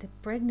 the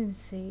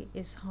pregnancy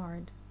is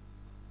hard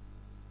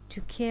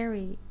to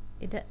carry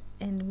it,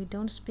 and we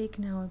don't speak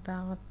now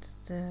about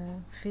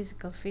the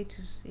physical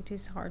fetus. It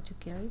is hard to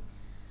carry,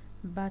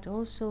 but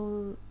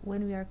also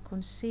when we are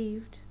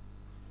conceived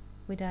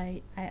with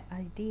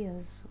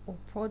ideas or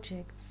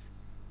projects,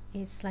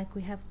 it's like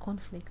we have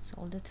conflicts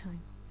all the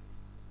time,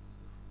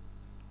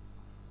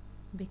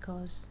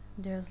 because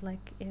there's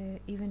like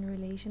even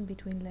relation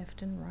between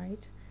left and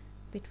right,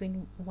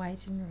 between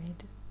white and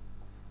red.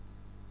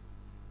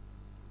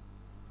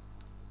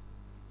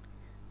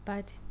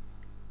 But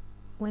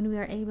when we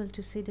are able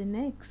to see the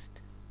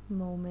next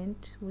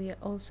moment, we are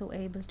also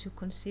able to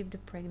conceive the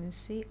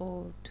pregnancy,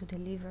 or to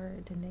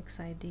deliver the next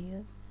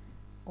idea,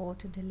 or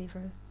to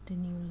deliver the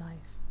new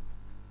life.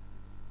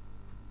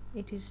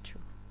 It is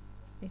true.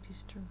 It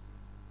is true.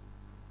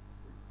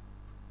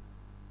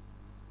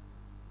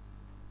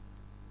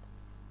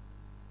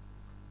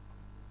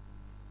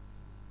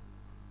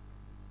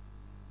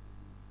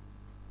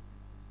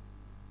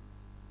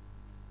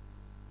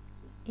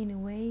 In a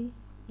way,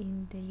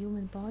 in the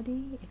human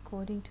body,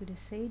 according to the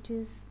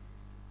sages,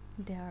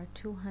 There are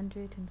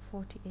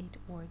 248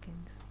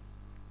 organs.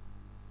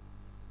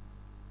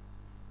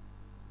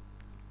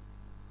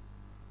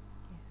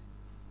 Yes.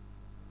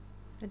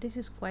 But this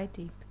is quite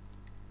deep.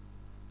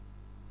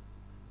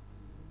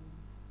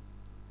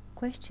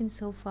 Questions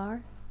so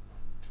far?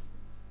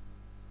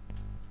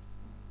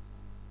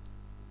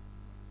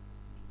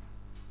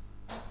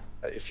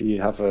 If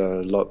you have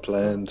a lot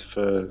planned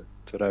for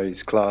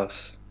today's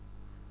class,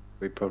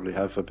 we probably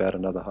have about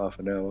another half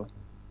an hour.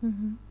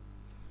 Mm-hmm.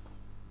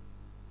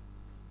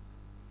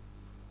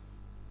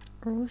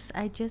 Ruth,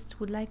 I just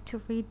would like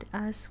to read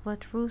us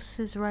what Ruth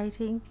is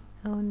writing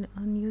on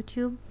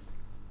YouTube.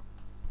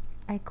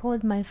 I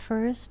called my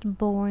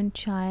firstborn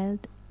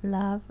child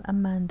Love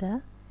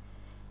Amanda,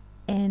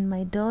 and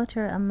my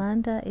daughter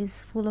Amanda is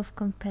full of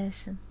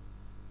compassion.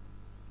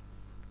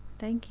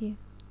 Thank you.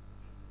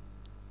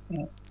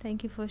 Yeah.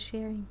 Thank you for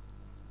sharing.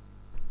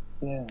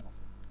 Yeah.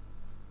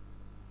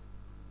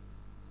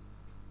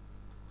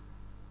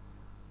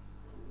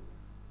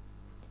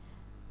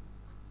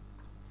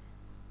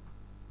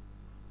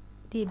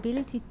 The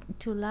ability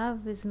to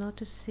love is not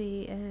to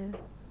see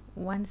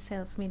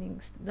oneself,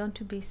 meaning not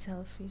to be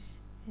selfish,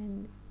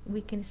 and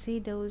we can see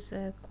those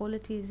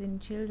qualities in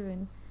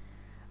children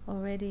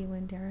already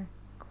when they're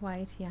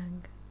quite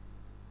young.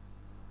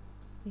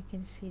 We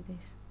can see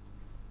this.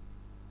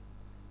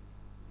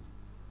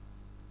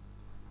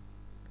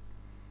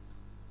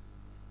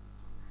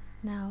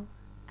 Now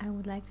I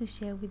would like to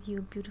share with you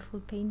a beautiful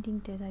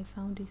painting that I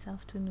found this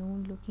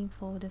afternoon looking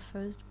for the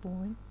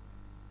firstborn.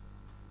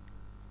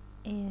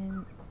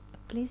 And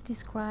please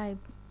describe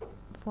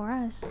for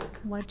us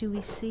what do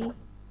we see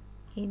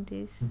in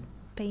this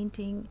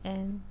painting,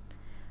 and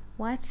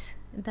what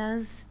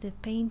does the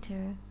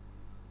painter,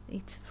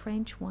 it's a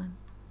French one,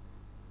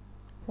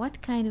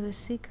 what kind of a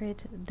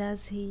secret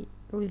does he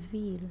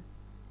reveal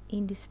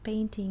in this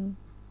painting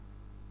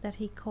that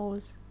he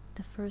calls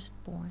the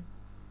firstborn?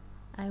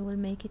 I will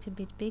make it a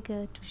bit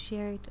bigger to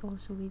share it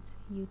also with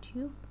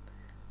YouTube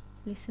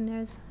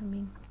listeners,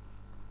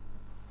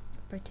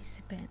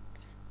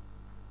 participants.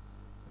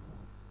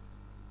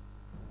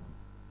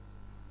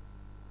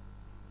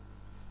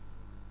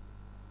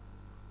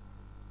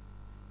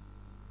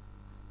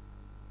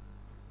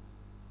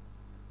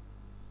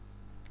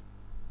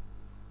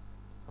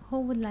 Who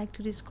would like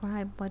to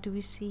describe what do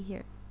we see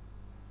here?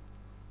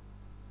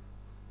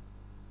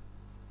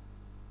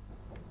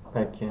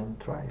 I can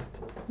try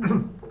it.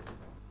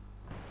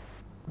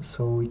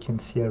 So we can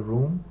see a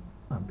room,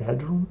 a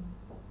bedroom,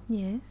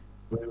 Yes.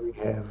 where we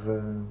have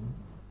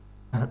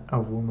a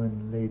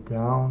woman laid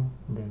down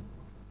that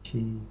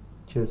she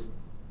just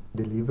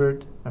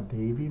delivered a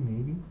baby,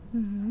 maybe,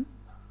 Mm-hmm.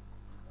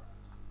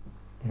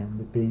 and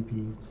the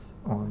baby is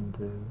on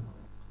the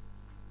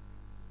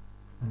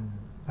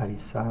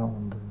arisa,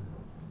 on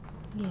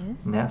the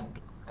Yes. nest.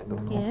 I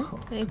don't know. Yes. how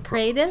A to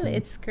cradle. pronounce it.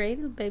 It's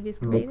cradle. Baby's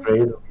In the cradle.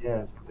 cradle,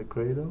 yes, in the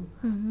cradle,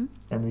 Mm-hmm.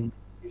 and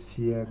we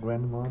see a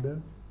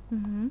grandmother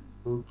Mm-hmm.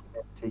 looking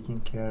at taking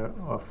care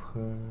of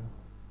her.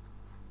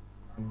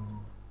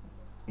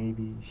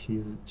 Maybe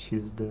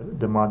she's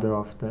the mother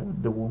of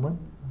the woman,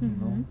 you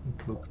know,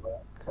 it looks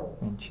like,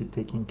 and she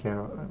taking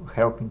care,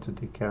 helping to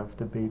take care of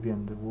the baby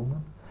and the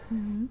woman.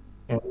 Mm-hmm.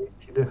 And we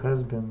see the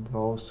husband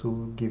also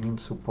giving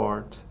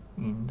support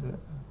in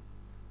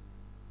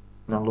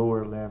a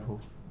lower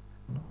level.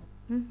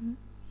 Mm-hmm.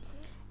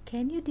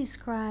 Can you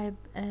describe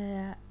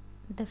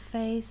the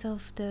face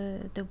of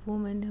the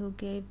woman who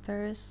gave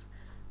birth?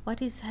 What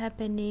is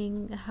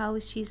happening? How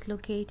she's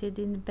located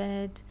in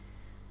bed?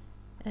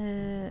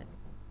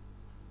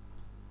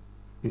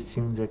 She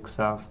seems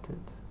exhausted.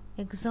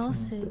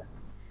 Exhausted.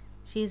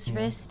 She's Yeah.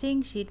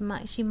 resting.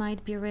 She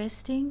might be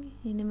resting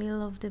in the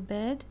middle of the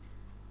bed.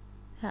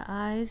 Her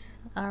eyes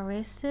are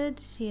rested.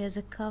 She has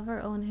a cover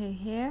on her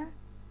hair.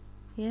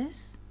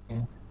 Yes.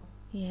 Yes.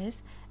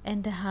 Yes.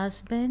 And the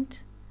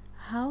husband,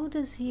 how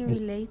does he Yes.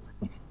 relate?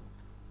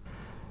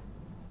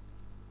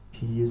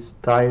 He is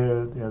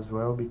tired as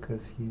well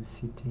because he is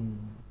sitting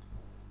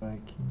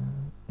like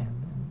and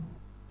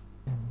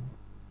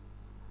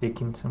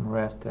taking some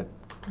rest at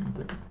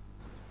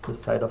the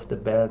side of the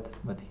bed,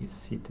 but he's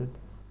seated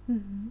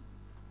Mm-hmm.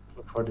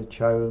 for the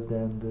child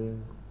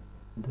and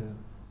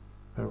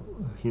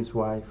his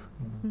wife.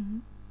 Mm-hmm.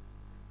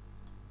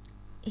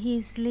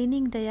 He's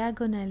leaning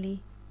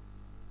diagonally.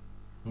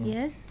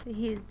 Yes,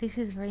 this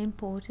is very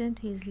important.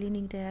 He's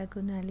leaning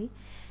diagonally.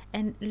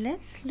 And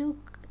let's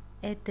look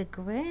at the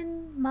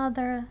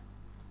grandmother.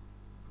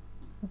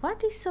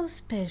 What is so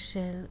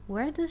special?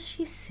 Where does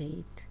she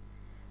sit?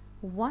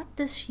 What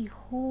does she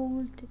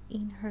hold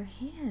in her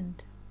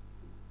hand?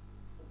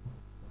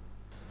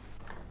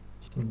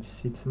 She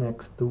sits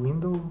next to the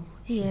window.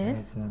 She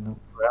Yes. has an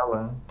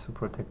umbrella to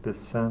protect the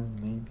sun,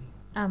 maybe.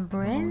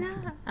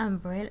 Umbrella?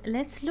 Umbrella.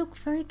 Let's look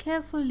very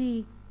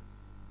carefully.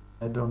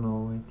 I don't know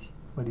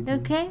what it is.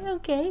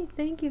 Okay.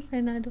 Thank you,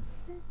 Fernando.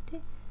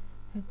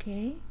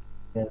 Okay.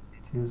 Yes,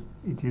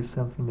 it is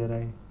something that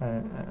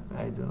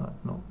I do not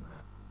know.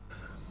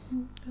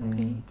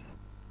 Okay.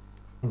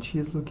 And she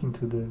is looking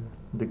to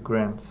the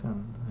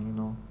grandson, you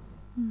know,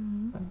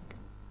 Mm-hmm. like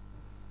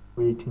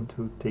waiting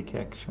to take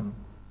action.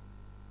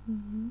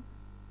 Mm-hmm.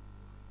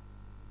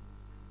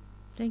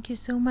 Thank you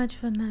so much,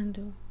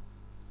 Fernando.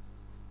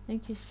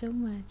 Thank you so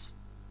much.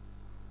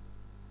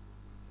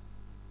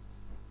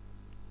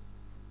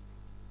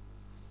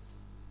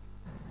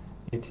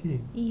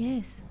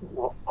 Yes.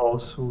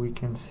 Also, we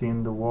can see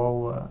in the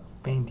wall a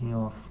painting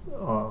of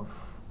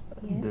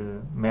Yes.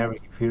 the Mary,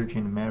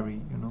 Virgin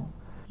Mary. You know,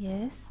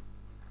 Yes.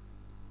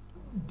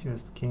 it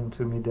just came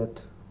to me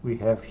that we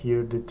have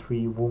here the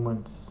three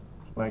women,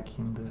 like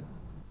in the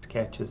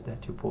sketches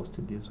that you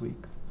posted this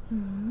week.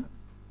 Mm-hmm.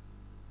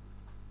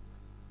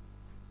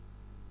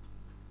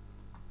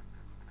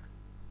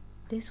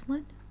 This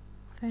one,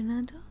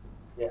 Fernando?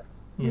 Yes.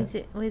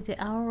 With the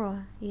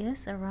aura,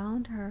 yes,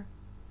 around her.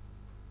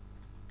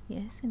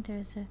 Yes, and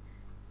there's a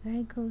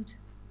very good,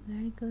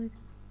 very good.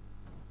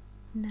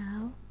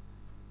 Now,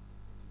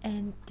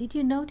 and did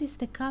you notice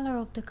the color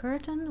of the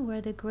curtain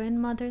where the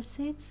grandmother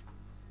sits?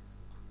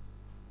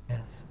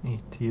 Yes,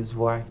 it is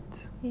white.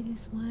 It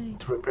is white.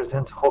 It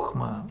represents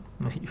Chokhmah,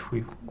 if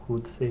we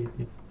could say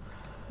it.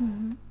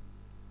 Mm-hmm.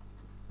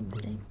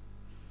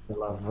 The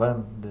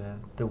lavan,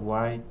 the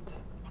white.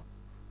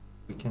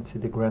 We can see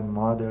the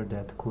grandmother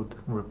that could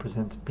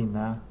represent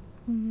Binah.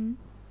 Mm-hmm.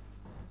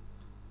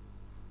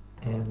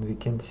 And we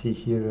can see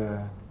here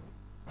a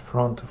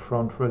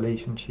front-to-front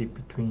relationship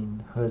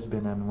between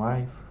husband and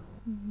wife.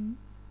 Mm-hmm.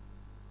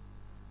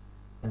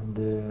 And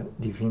the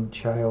divine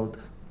child,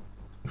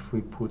 if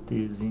we put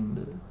this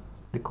in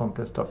the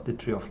context of the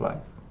tree of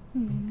life.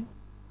 Mm-hmm.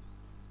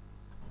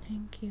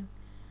 Thank you.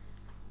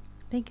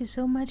 Thank you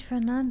so much,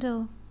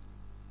 Fernando.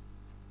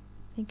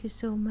 Thank you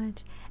so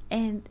much.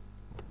 And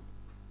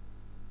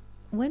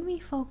when we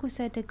focus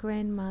at the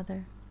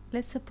grandmother,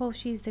 let's suppose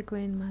she's the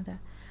grandmother,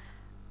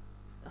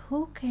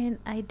 who can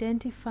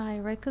identify,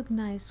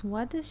 recognize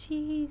what is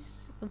she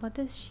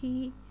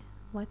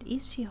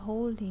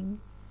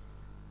holding,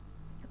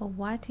 or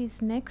what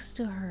is next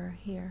to her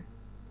here?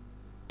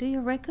 Do you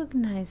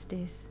recognize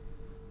this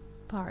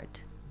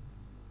part?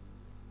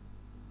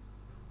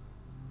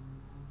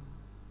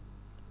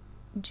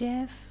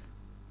 Jeff,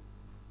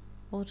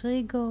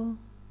 Rodrigo,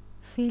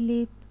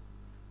 Philip,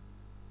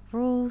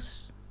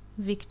 Rose,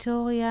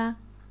 Victoria,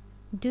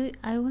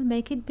 I will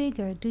make it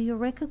bigger. Do you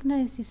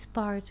recognize this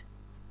part?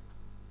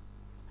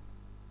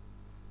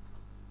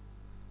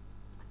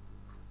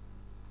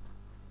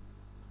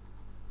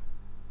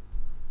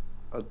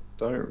 I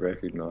don't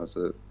recognize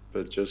it,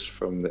 but just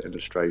from the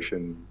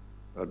illustration,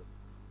 I'd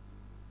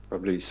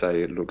probably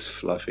say it looks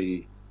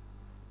fluffy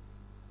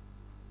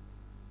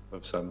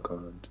of some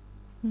kind.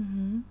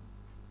 Mm-hmm.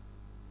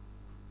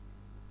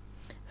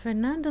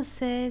 Fernando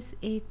says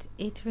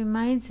it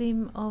reminds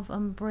him of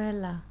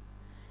umbrella,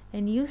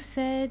 and you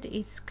said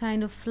it's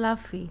kind of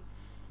fluffy.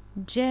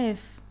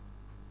 Jeff.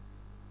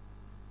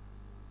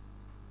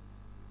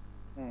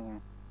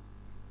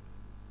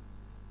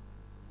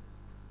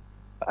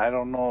 I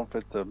don't know if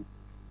it's a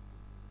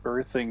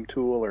birthing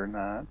tool or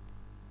not.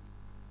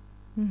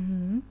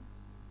 Mm-hmm.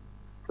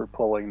 For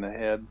pulling the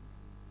head.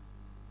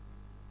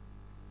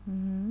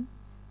 Mm-hmm.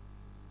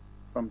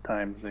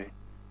 Sometimes they,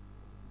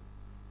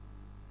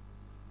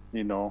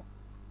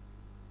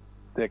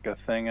 stick a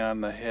thing on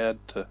the head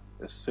to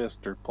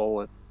assist or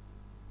pull it.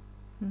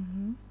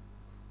 Mm-hmm.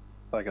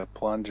 Like a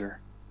plunger.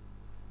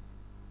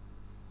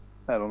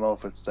 I don't know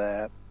if it's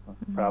that.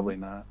 Mm-hmm. Probably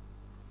not.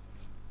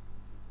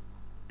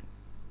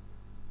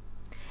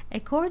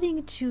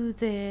 According to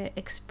the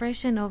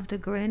expression of the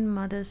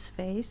grandmother's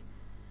face,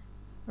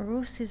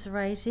 Ruth is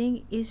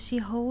writing, is she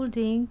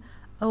holding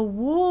a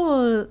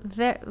wool?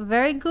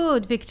 Very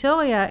good,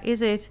 Victoria,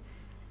 is it?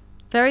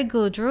 Very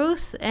good,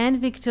 Ruth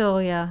and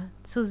Victoria,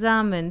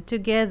 zusammen,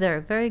 together,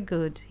 very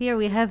good. Here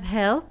we have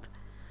help.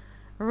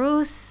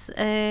 Ruth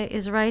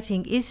is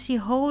writing, is she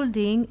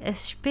holding a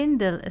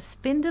spindle? A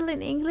spindle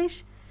in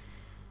English?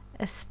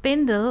 A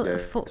spindle,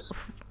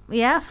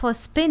 yes. for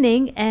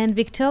spinning. And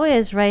Victoria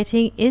is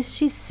writing, is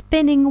she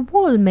spinning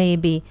wool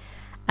maybe?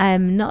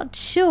 I'm not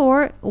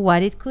sure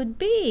what it could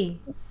be.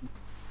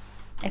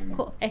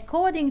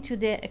 According to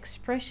the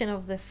expression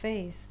of the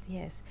face,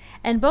 yes.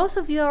 And both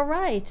of you are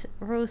right,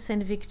 Ruth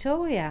and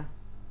Victoria.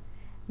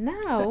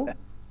 Now,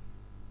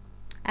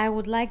 I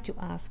would like to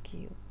ask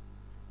you,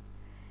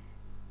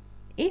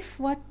 if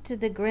what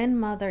the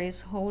grandmother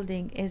is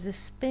holding is a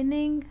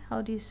spinning,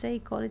 how do you say,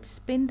 call it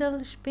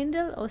spindle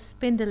or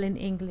spindle in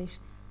English?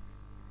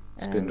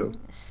 Spindle.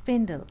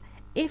 Spindle.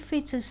 If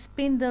it's a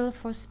spindle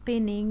for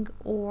spinning,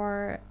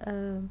 or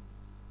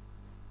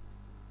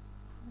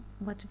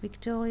what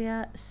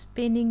Victoria,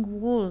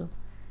 spinning wool.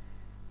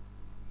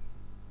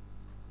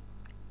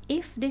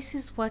 If this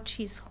is what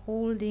she's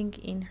holding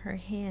in her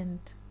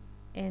hand,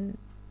 and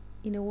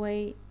in a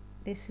way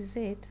this is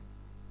it,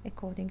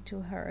 according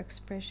to her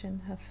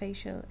expression, her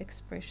facial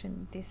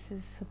expression, this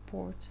is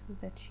support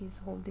that she's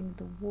holding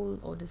the wool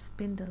or the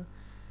spindle.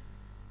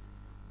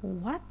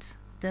 What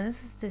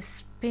does the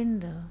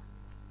spindle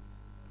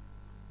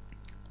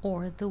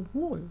or the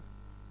wool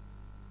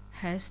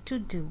has to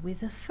do with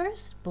the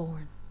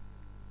firstborn?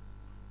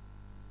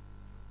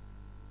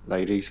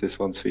 Ladies, this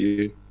one's for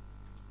you.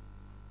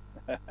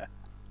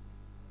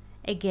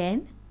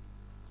 Again?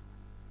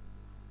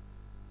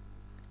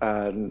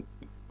 And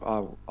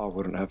I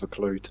wouldn't have a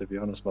clue, to be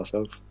honest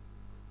myself.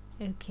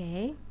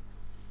 Okay.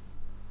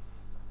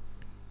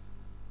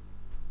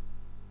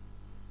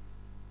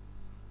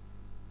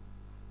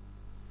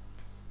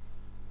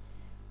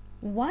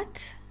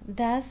 What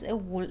does a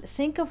wool...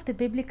 Think of the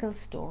biblical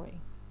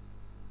story.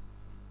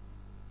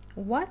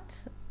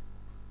 What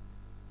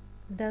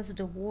does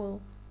the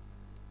wool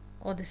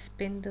or the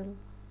spindle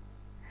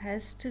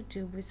has to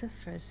do with the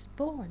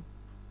firstborn?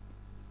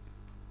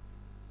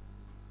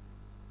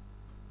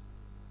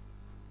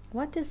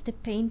 What does the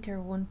painter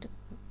want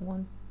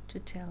to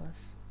tell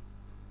us?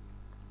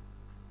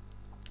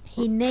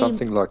 He named...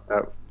 Something like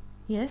that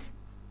Yes?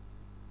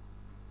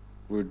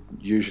 would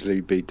usually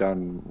be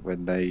done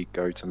when they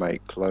go to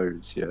make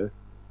clothes, yeah?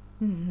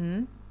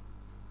 Mm-hmm.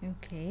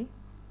 Okay.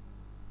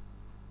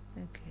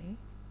 Okay.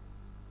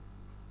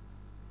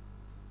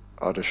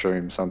 I'd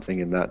assume something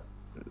in that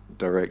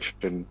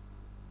direction.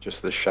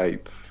 Just the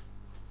shape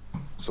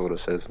sort of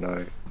says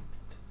no.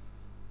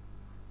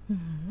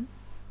 Mm-hmm.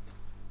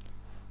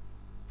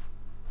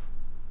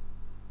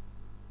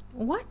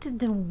 What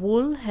the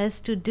wool has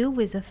to do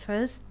with the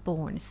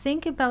firstborn?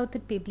 Think about the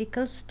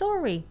biblical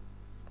story.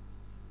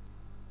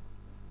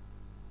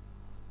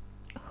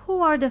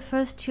 Who are the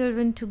first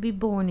children to be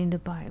born in the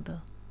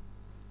Bible?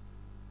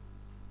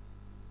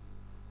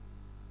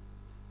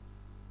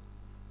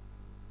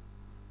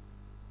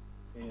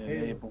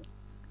 Abel.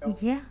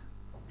 Yeah.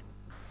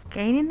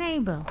 Cain and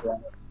Abel.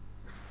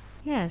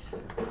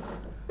 Yes.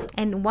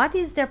 And what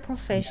is their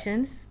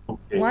professions?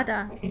 Okay. What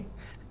are...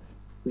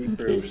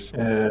 Hebrews.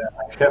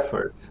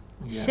 Shepherd.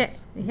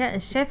 Yes. Yeah,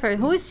 shepherd.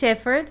 Who is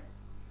shepherd?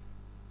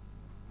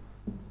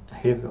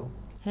 Hevel.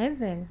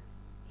 Hevel.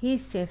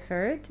 He's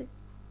shepherd,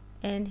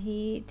 and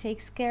he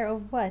takes care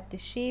of what? The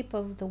sheep,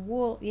 of the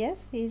wool.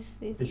 Yes, he's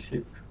The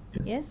sheep.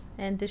 yes,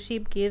 and the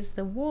sheep gives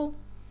the wool.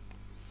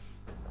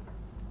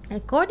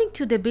 According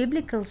to the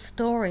biblical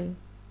story,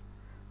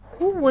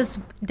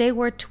 they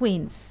were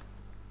twins.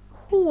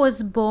 Who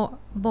was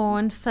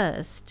born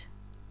first?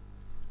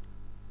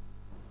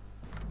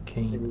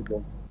 Cain.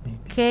 Abel. Maybe.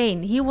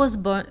 Cain. He was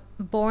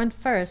born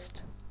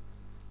first.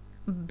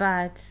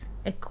 But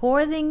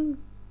according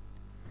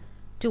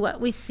to what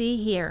we see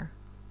here,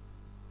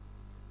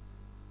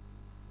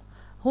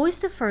 who is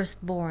the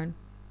firstborn?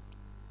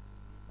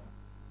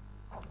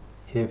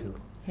 Hevel.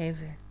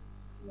 Hevel.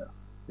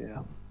 Yeah.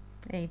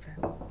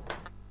 Abel.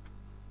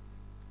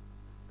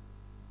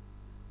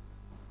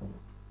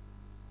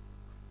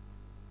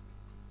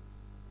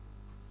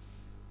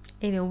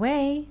 In a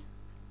way,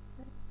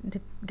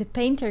 the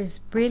painter is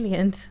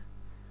brilliant.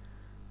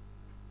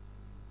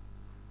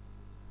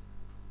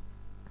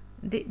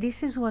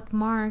 This is what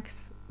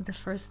marks the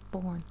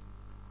firstborn.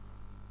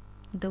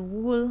 The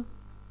wool,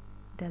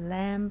 the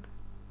lamb,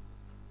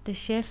 the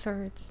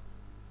shepherd,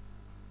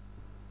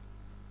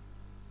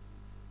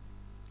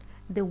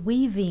 the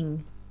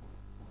weaving.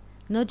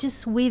 Not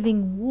just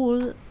weaving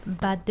wool,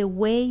 but the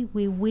way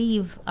we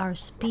weave our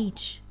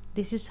speech.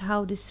 This is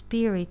how the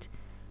Spirit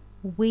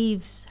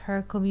weaves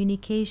her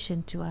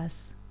communication to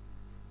us.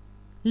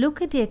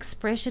 Look at the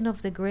expression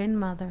of the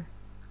grandmother.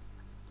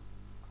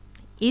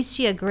 Is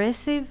she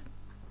aggressive?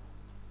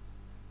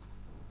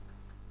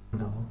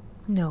 No.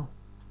 No.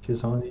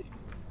 She's only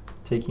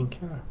taking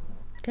care.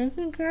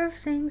 Taking care of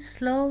things,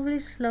 slowly,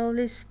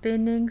 slowly,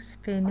 spinning.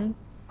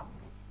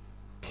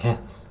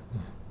 Yes.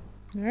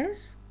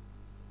 Yes?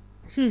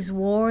 She's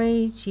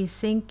worried, she's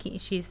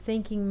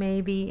thinking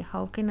maybe,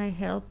 how can I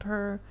help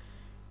her?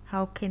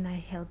 How can I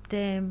help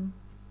them?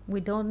 We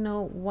don't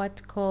know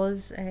what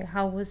caused,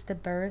 how was the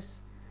birth.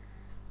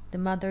 The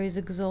mother is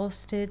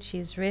exhausted,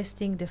 she's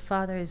resting, the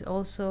father is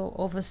also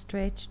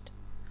overstretched.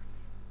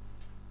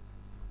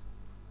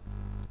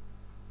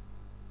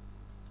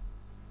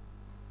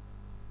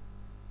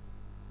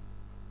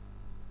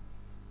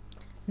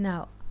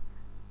 Now,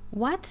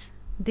 what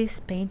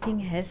this painting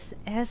has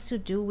to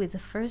do with the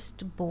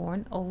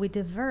firstborn, or with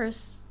the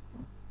verse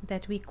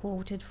that we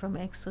quoted from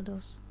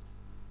Exodus?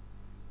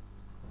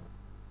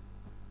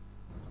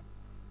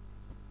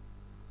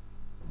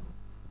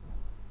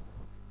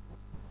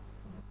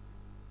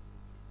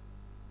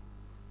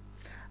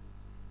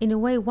 In a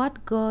way,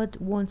 what God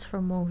wants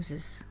from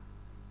Moses,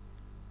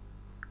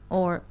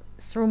 or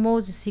through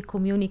Moses he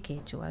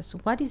communicates to us.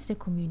 What is the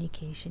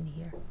communication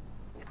here?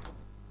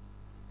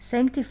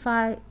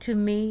 Sanctify to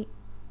me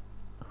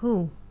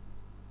who?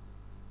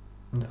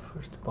 The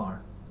firstborn.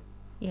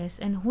 Yes,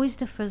 and who is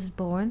the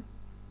firstborn?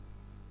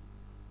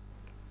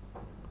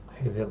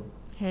 Hevel.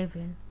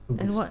 Heaven.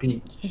 The And what?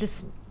 speech.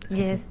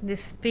 Yes, the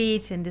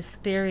speech and the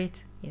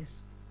spirit. Yes.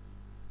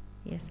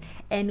 Yes.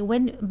 And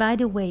when, by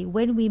the way,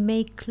 when we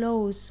make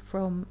clothes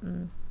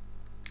from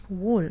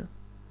wool,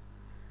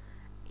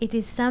 it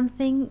is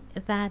something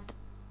that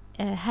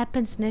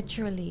happens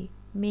naturally,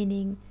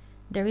 meaning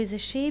there is a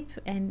sheep,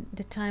 and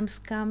the times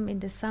come in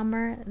the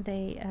summer,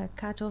 they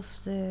cut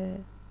off the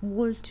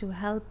wool to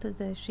help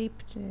the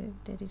sheep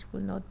that it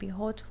will not be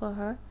hot for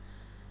her.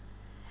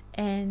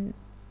 And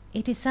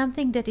it is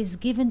something that is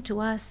given to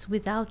us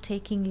without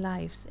taking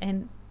lives.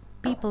 And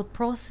people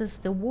process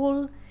the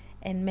wool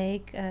and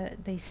make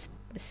they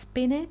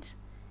spin it,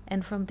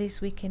 and from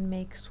this we can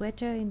make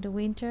sweater in the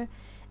winter.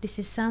 This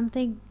is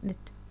something that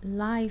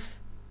life,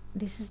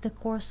 this is the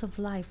course of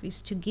life,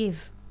 is to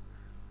give.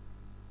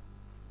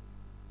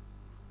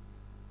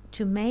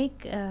 To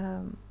make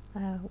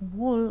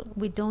wool,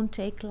 we don't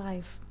take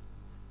life.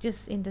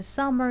 Just in the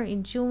summer,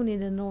 in June, in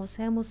the North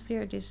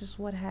Hemisphere, this is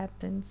what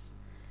happens.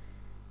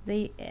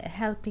 They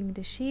helping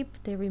the sheep,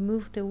 they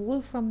remove the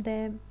wool from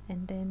them,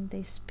 and then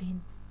they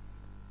spin.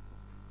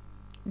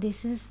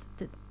 This is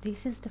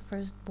the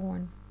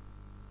firstborn.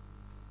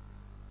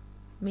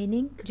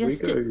 Meaning,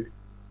 just to,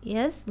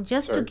 yes,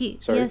 just Sorry, to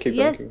give, sorry, yes, keep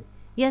yes, going.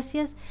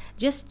 yes,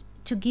 just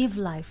to give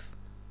life,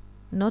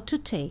 not to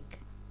take.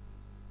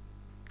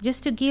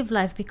 Just to give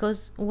life,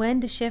 because when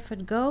the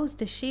shepherd goes,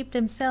 the sheep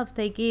themselves,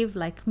 they give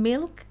like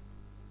milk.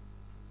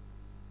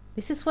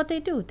 This is what they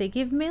do. They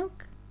give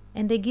milk,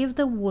 and they give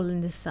the wool in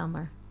the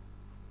summer.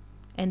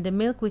 And the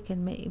milk we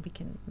can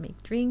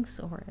make drinks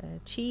or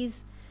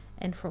cheese,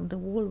 and from the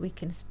wool we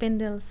can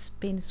spin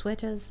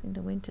sweaters in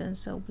the winter and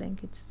sew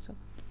blankets. So,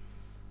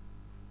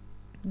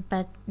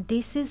 but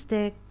this is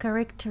the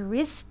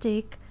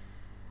characteristic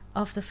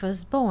of the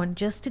firstborn,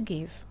 just to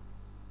give.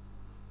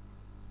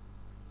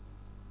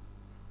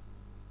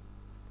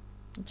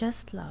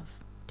 Just love,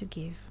 to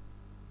give,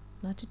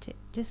 not to take,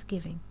 just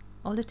giving,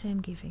 all the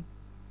time giving.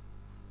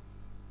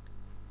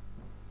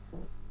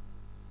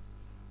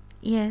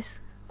 Yes,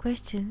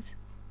 questions?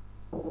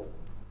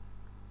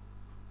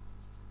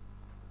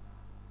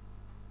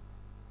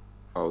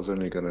 I was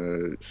only going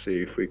to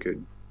see if we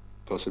could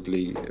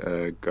possibly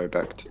go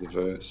back to the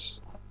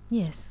verse,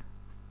 Yes,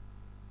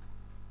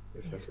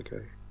 if Yes. that's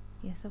okay.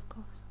 yes, of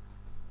course.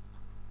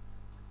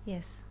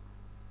 Yes.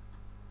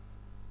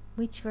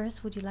 Which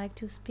verse would you like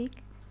to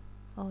speak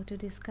or to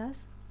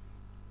discuss?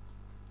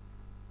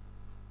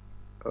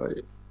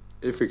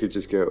 If we could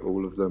just get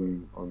all of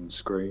them on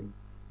screen,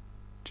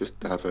 just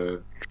to have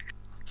a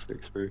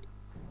flick through.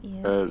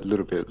 Yes, A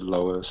little bit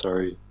lower,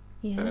 sorry,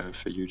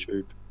 yes. for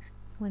YouTube.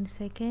 1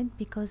 second,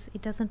 because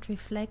it doesn't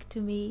reflect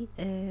to me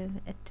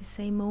at the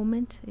same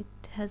moment. It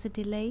has a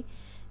delay.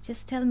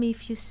 Just tell me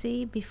if you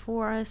see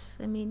before us,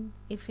 I mean,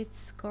 if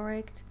it's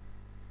correct.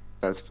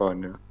 That's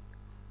fine now.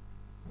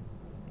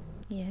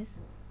 Yes.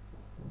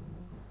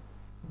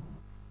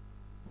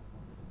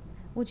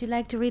 Would you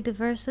like to read the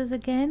verses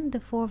again, the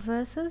 4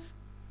 verses?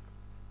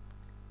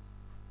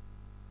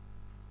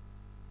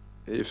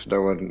 If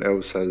no one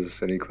else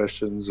has any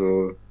questions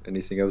or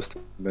anything else to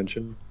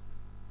mention.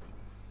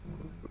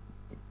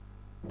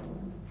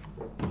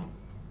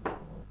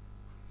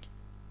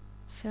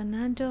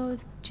 Fernando,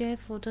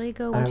 Jeff,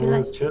 Rodrigo, I would you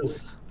was like?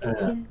 just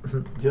Yeah.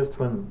 just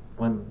one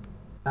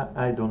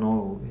I don't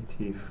know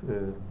if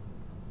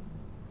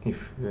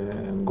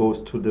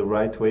goes to the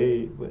right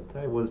way, but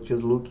I was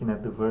just looking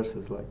at the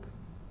verses, like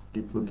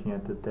keep looking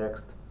at the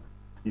text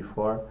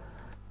before,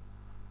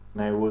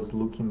 and I was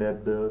looking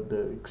at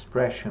the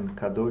expression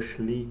Kadosh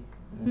Li,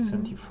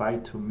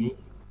 sanctified to me,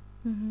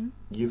 Mm-hmm.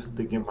 gives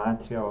the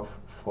gematria of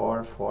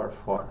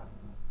 444,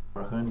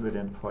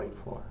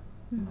 444.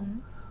 You know? Mm-hmm.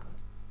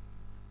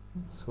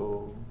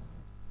 So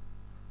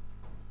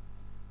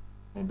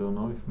I don't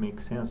know if it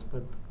makes sense,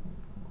 but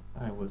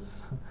I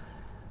was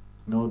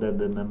know that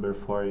the number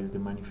 4 is the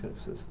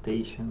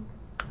manifestation,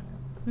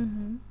 and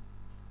Mm-hmm.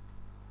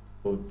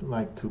 would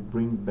like to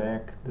bring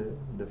back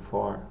the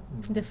 4.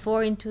 The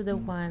 4 into the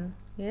Mm. 1.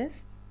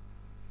 Yes?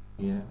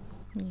 Yes.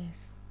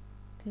 Yes.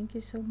 Thank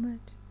you so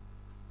much.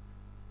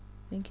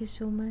 Thank you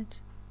so much.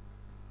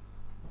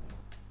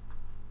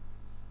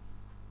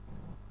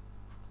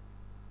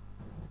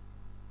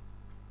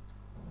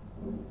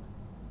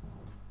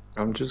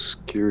 I'm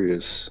just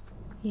curious,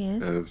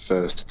 Yes.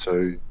 verse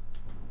 2.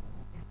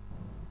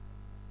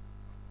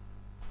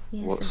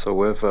 Yes.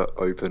 Whatsoever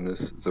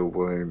openeth the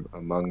womb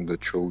among the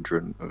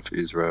children of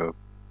Israel.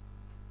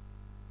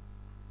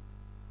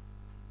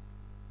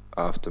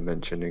 After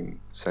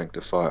mentioning,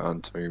 sanctify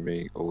unto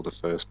me all the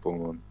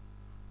firstborn.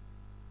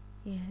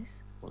 Yes.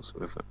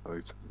 Whatsoever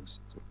openeth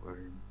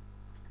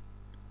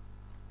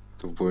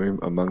the womb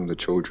among the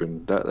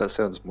children. That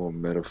sounds more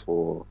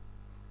metaphor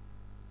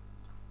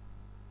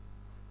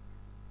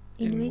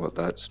in what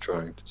that's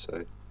trying to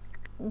say.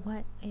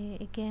 What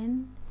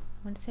again?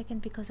 1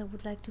 second, because I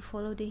would like to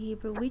follow the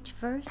Hebrew. Which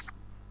verse?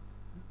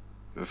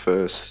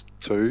 Verse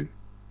 2,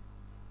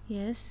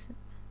 Yes.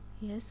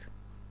 Yes.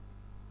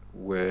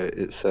 where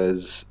it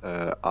says,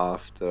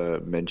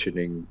 after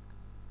mentioning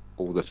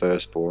all the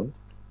firstborn,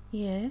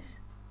 Yes.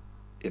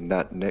 in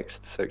that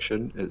next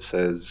section, it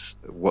says,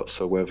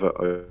 whatsoever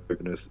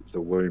openeth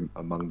the womb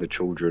among the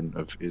children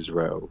of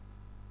Israel.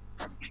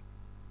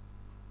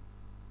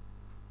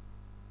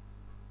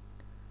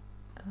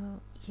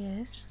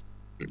 Yes.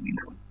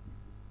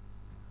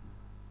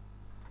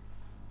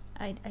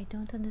 I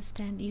don't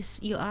understand.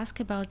 You ask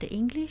about the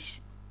English?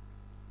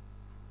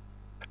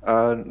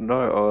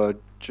 No, I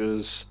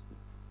just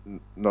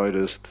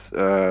noticed.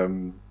 I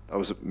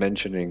was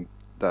mentioning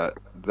that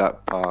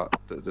part,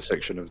 the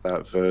section of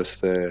that verse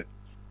there.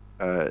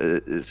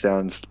 It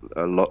sounds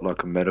a lot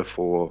like a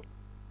metaphor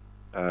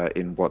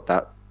in what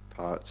that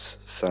part's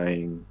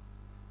saying.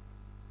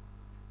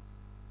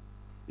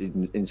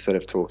 Instead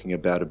of talking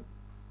about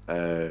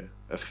a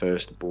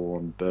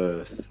firstborn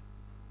birth,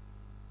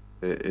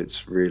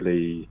 it's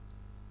really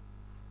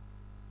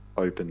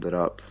opened it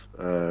up.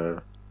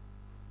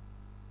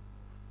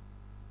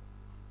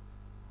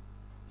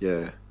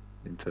 Yeah,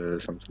 into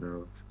something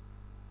else.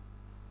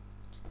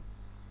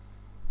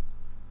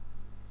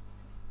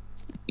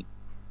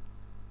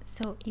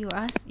 So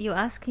you're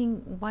asking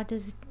what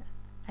does it?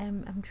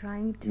 I'm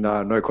trying to.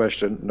 No, no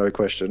question, no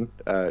question.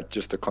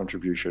 Just a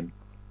contribution.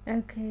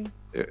 Okay.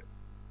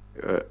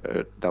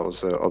 That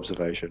was an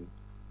observation.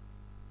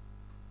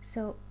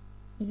 So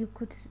you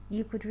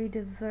could read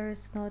a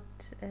verse not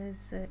as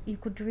you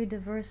could read a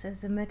verse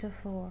as a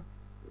metaphor.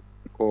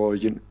 Or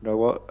you know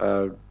what?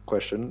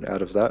 Question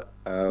out of that.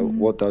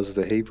 What does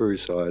the Hebrew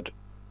side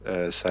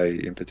say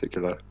in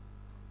particular?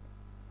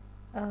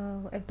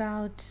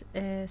 About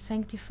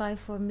sanctify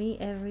for me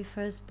every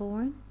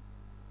firstborn,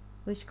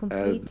 which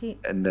completely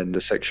and then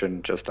the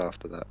section just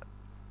after that.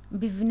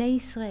 Bivnei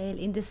Israel,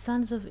 in the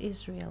sons of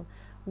Israel.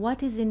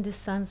 What is in the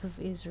sons of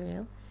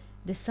Israel?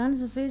 The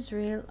sons of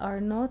Israel are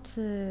not,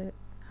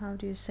 how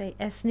do you say,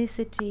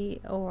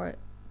 ethnicity, or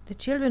the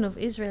children of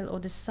Israel or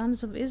the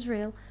sons of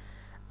Israel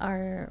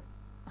are,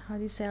 how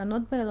do you say, are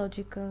not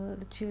biological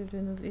the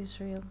children of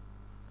Israel.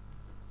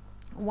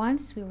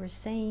 Once we were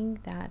saying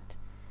that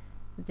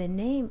the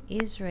name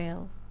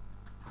Israel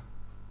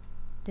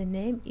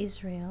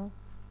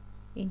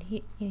in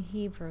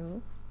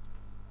Hebrew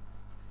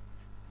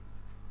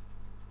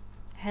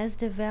has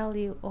the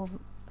value of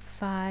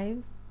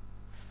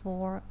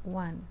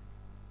 541,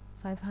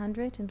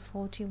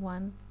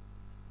 541,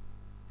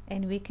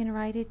 and we can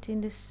write it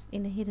in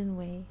a hidden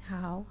way.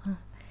 How?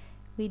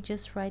 We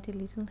just write a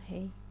little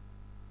hey,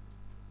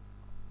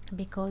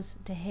 because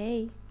the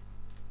hey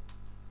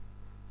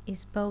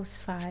is both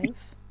 5,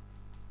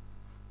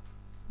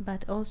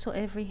 but also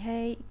every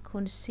hey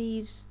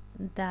conceives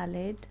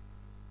Daled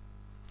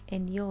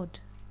and Yod.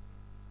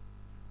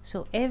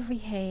 So every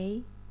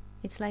hey,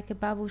 it's like a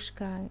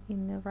babushka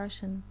in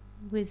Russian,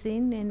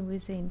 within and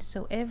within.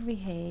 So every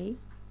hey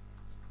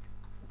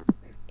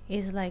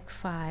is like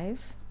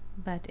 5,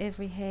 but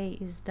every hey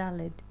is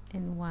Daled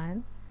and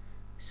 1.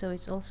 So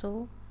it's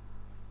also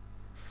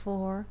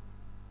 4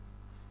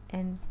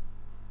 and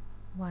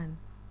 1.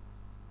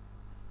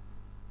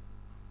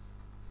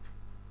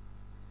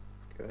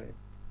 Okay.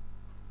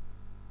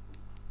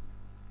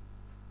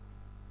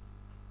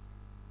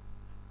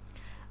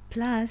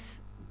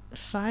 Plus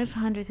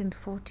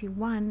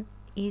 541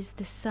 is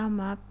the sum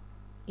up.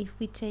 If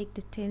we take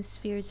the 10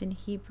 spheres in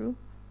Hebrew,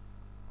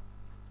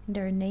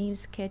 their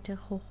names Keter,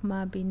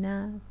 Chochmah,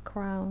 Binah,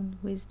 crown,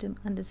 wisdom,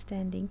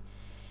 understanding,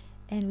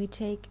 and we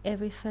take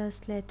every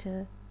first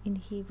letter in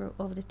Hebrew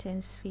of the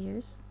 10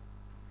 spheres,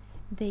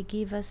 they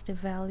give us the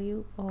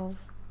value of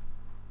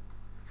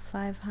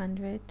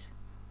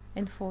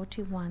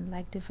 541,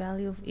 like the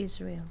value of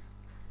Israel.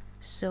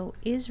 So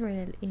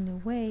Israel, in a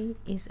way,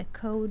 is a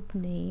code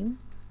name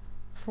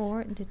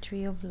for the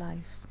tree of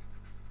life.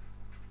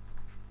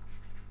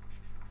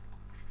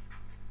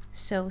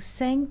 So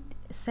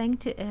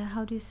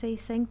how do you say,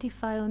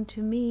 sanctify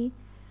unto me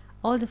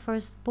all the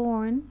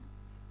firstborn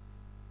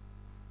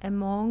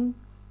among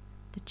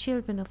the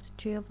children of the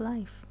tree of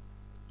life.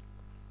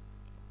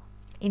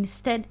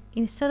 Instead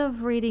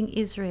of reading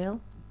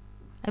Israel,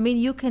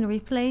 we can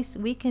replace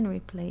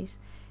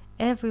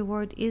every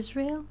word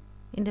Israel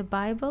in the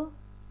Bible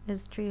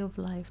as tree of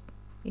life.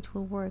 It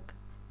will work.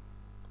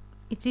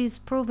 It is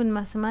proven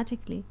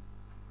mathematically.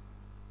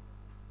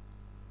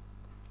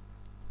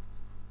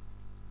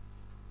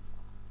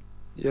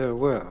 Yeah,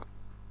 well.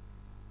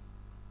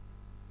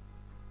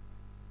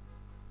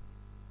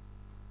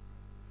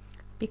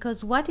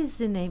 Because what is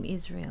the name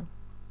Israel?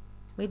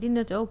 We did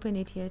not open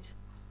it yet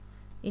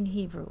in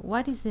Hebrew.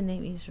 What is the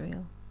name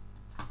Israel?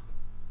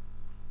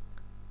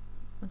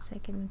 1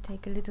 second, I'll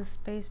take a little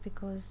space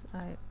because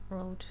I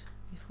wrote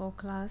before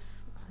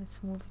class.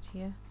 Let's move it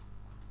here.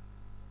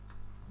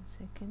 1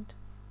 second.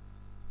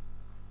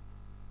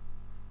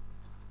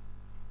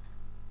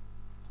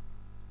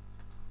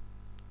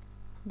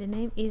 The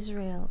name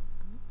Israel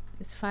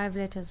is 5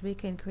 letters. We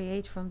can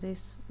create from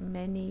this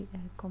many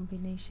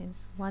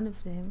combinations. One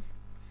of them,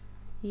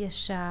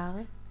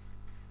 Yashar.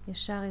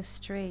 Yashar is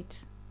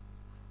straight.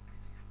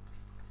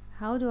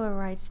 How do I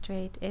write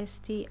straight?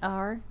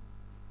 S-T-R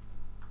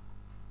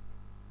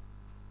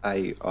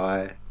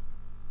A-I-G-H-T.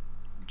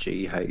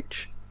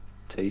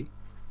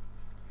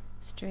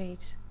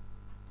 Straight.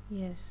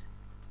 Yes.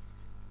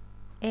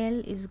 L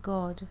is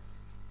God.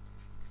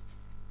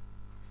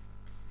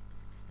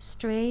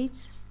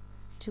 Straight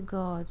to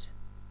God,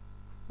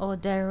 or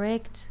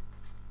direct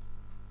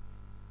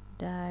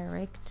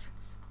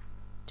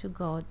to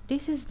God.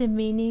 This is the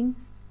meaning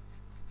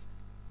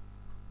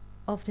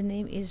of the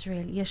name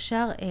Israel.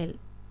 Yashar El,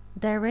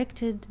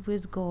 directed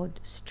with God,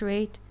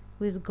 straight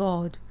with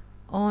God,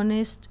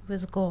 honest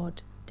with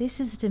God. This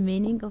is the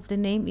meaning of the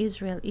name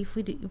Israel if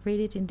we read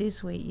it in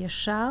this way.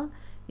 Yashar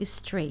is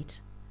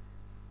straight.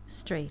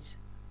 Straight.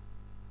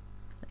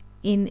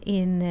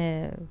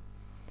 In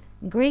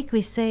Greek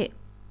we say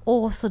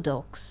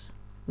orthodox.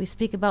 We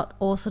speak about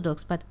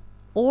orthodox, but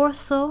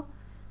orthodoxia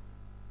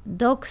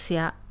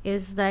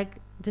is like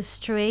the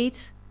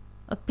straight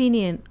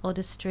opinion or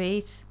the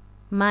straight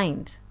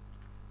mind.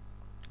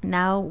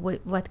 Now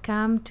what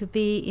come to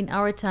be in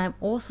our time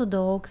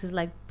orthodox is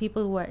like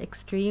people who are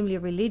extremely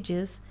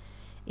religious.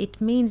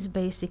 It means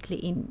basically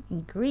in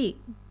Greek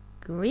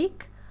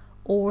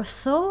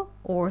ortho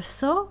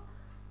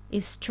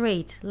is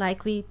straight,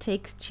 like we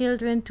take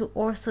children to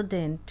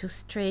orthodont to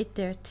straight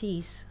their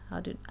teeth.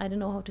 I don't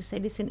know how to say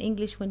this in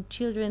English when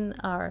children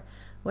are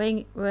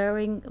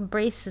wearing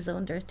braces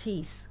on their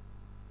teeth.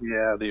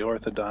 Yeah, the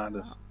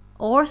orthodontist.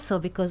 Ortho,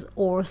 because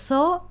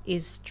ortho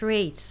is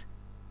straight.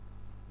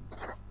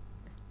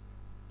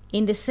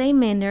 In the same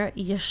manner,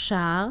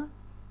 yashar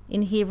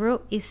in Hebrew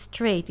is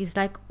straight. It's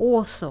like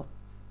ortho.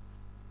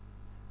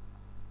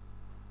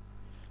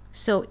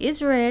 So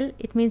Israel,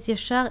 it means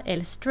Yashar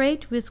El,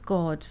 straight with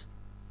God.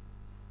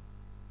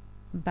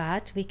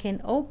 But we can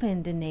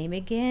open the name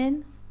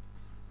again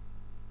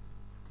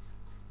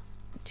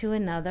to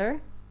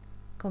another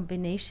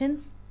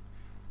combination.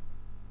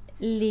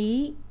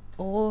 Li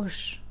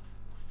Rosh.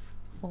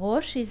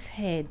 Rosh is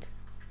head,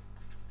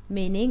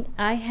 meaning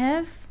I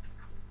have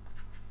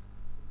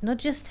not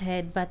just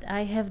head, but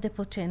I have the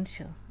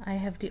potential. I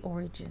have the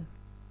origin.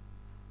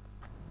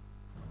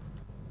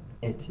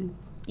 Eti.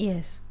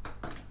 Yes.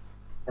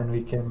 And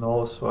we can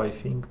also, I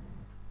think,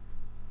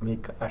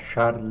 make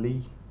Ashar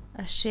Li,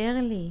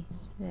 Asher Li.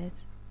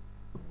 That's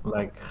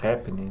like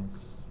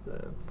happiness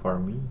for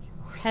me.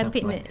 Or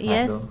something happiness. like that. I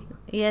Yes, don't-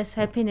 yes,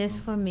 happiness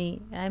for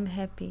me. I'm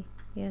happy.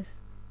 Yes.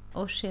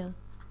 Osher.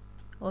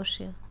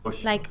 Osher. Oh,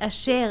 shit. Like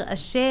Asher.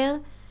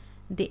 Asher,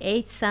 the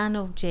eighth son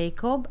of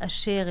Jacob.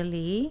 Asher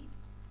Li.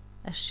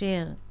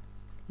 Asher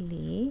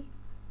Li.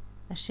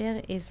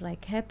 Asher is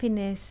like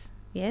happiness.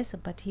 Yes,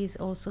 but he's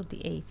also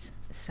the eighth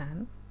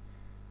son.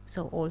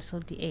 So also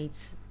the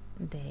eighth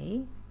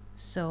day.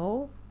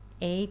 So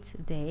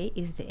 8th day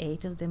is the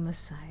 8th of the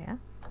Messiah.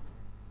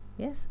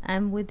 Yes,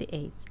 I'm with the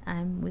 8th.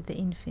 I'm with the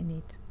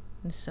infinite,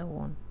 and so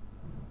on.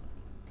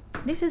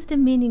 This is the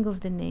meaning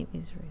of the name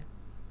Israel.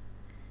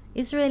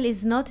 Israel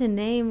is not a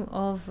name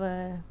of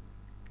a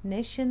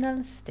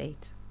national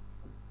state.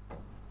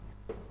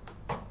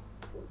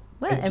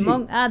 Well, That's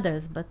among it.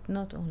 others, but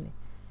not only.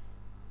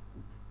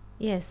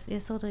 Yes,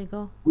 yes,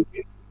 Rodrigo. We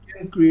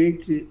can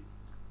create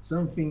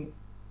something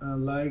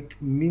like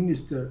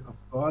minister of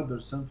God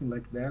or something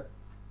like that.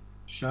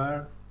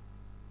 Shar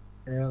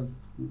and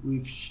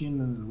with Shin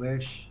and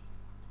Resh.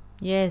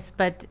 Yes,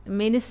 but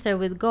minister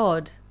with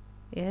God.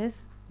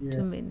 Yes, Yes.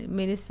 to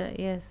minister.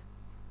 Yes,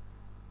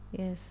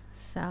 yes,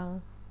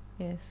 Sal.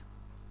 Yes.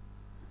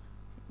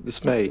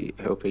 This may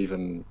help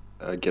even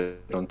get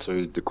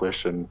onto the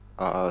question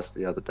I asked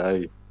the other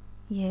day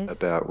Yes.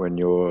 about when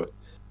you're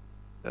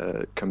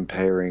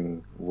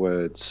comparing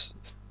words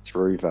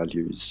through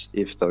values,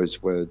 if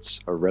those words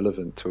are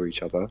relevant to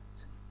each other.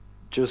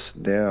 Just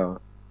now,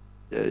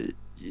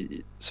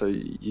 so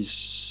you're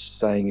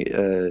saying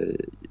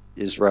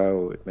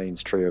Israel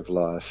means tree of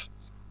life,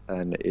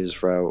 and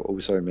Israel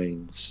also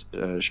means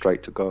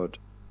straight to God.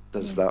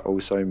 Does Yes. that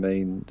also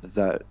mean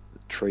that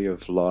tree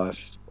of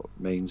life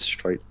means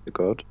straight to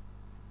God?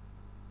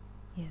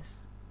 Yes.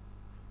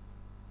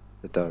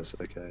 It does.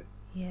 Yes. Okay.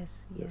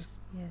 Yes. Yes. Yes.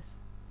 Yes.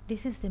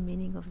 This is the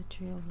meaning of the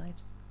tree of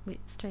life,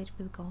 straight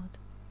with God.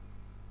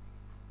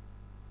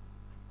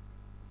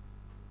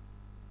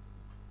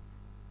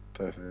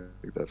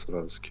 Perfect. That's what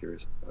I was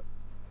curious about.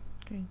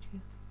 Thank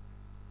you.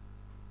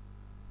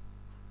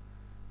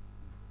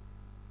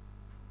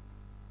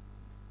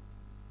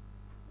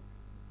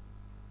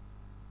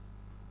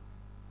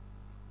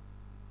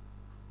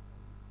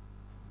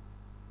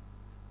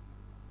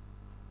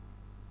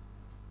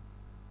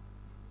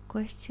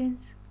 Questions?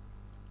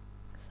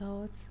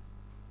 Thoughts?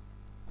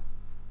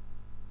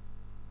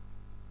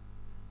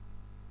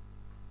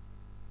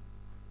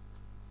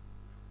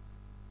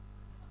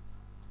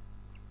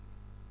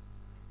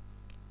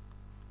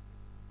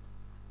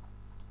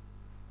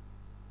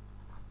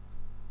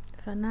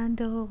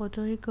 Fernando,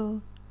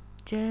 Rodrigo,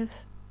 Jeff,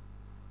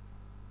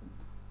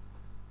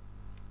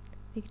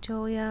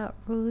 Victoria,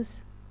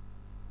 Ruth.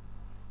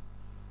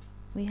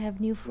 We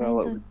have new friends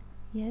Well, on.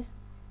 Yes?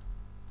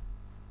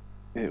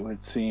 it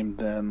would seem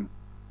then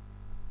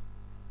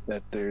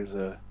that there's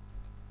a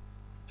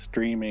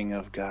streaming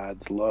of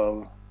God's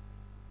love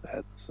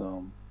that's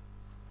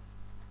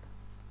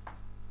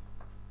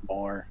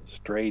more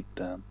straight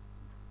then.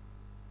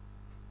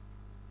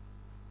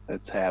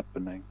 That's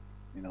happening.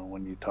 You know,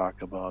 when you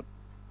talk about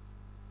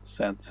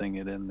sensing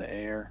it in the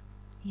air,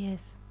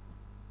 Yes.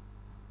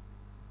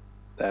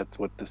 that's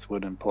what this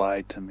would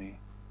imply to me.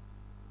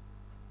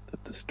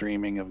 That the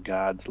streaming of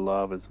God's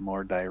love is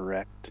more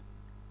direct.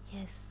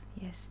 Yes.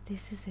 Yes,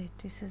 this is it.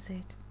 This is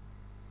it.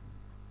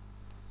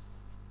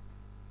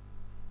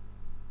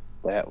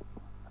 That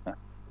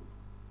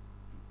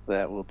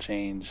that will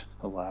change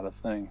a lot of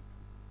things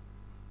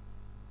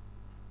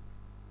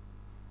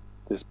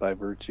just by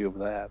virtue of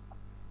that.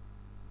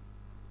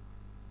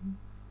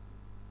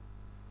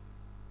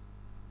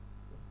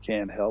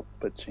 Can't help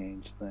but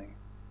change things.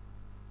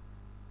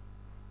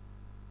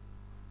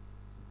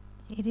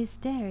 It is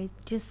there. It's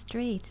just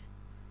straight.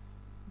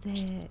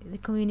 The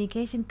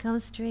communication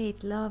comes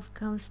straight. Love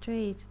comes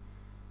straight.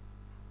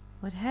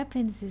 What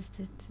happens is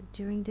that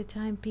during the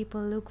time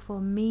people look for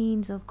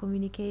means of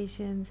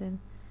communications, and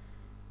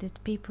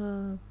that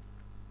people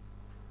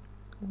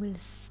will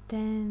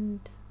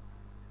stand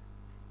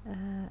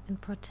and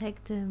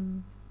protect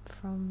them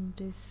from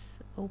this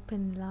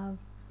open love.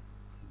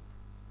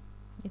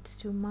 It's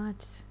too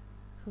much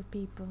for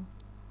people.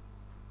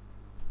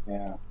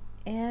 Yeah.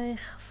 Erich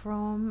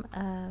Fromm,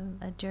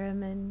 a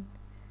German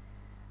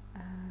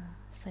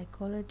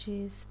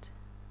psychologist,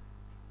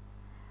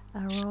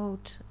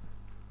 wrote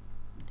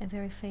a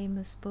very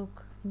famous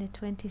book in the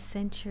 20th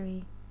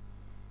century,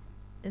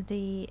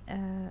 the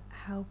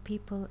how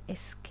people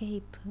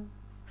escape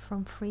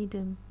from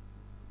freedom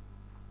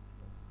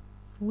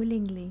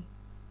willingly.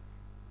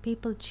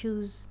 People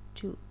choose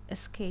to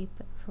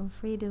escape from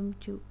freedom,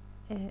 to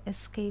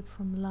escape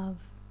from love.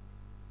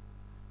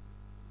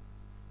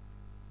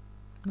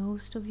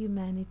 Most of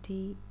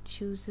humanity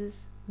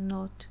chooses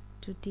not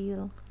to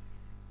deal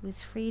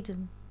with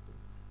freedom,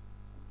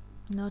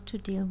 not to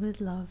deal with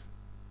love,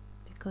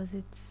 because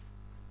it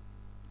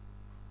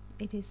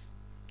is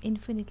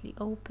infinitely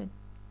open.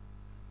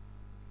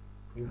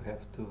 You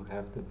have to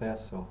have the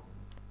vessel.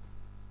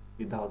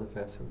 Without the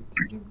vessel,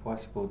 it is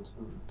impossible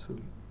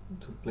to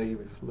play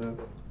with love.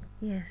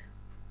 Yes,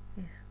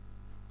 yes.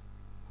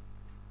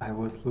 I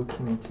was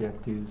looking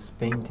at this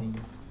painting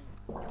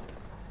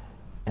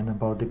and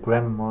about the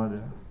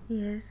grandmother,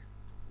 Yes.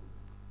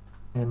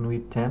 and we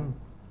tend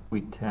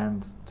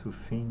to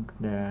think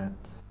that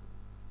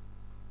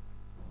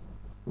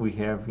we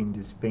have in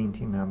this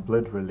painting a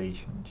blood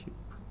relationship,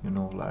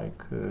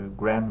 like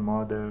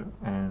grandmother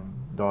and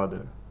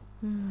daughter.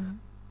 Mm.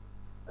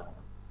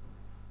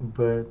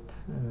 But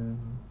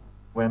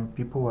when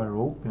people are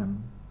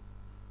open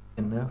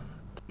enough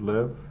to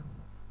love,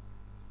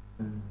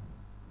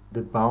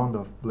 the bound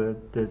of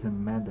blood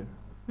doesn't matter,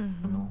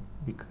 Mm-hmm.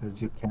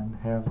 because you can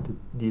have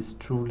this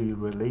truly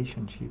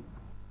relationship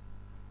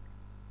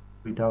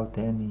without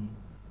any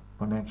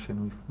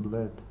connection with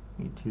blood.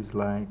 It is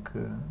like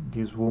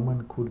this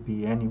woman could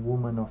be any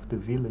woman of the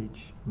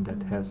village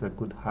that has a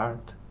good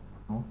heart,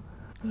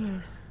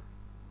 Yes.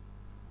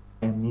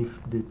 and if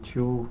the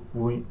two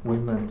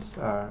women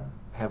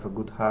have a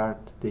good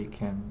heart, they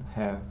can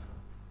have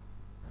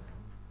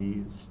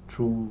this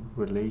true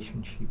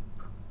relationship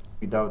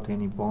without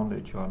any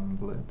bondage on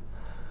blood.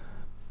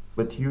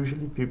 But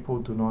usually people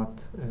do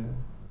not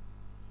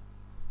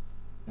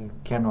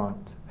cannot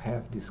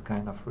have this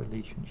kind of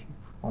relationship,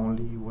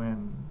 only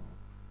when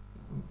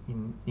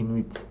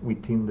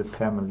within the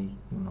family,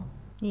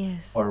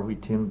 Yes. or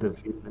within the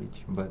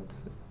village.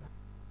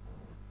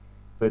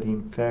 But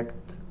in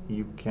fact,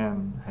 you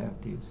can have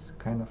this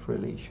kind of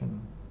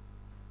relation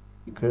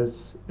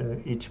because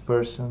each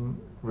person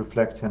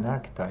reflects an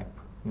archetype,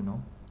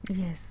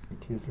 Yes.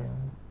 It is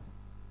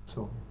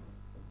so.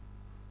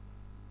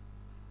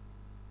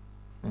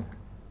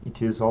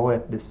 It is all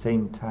at the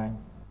same time.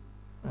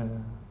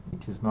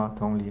 It is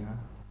not only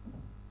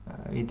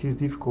it is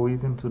difficult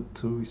even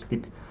to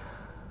speak.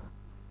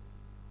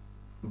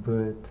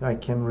 But I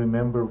can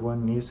remember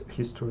one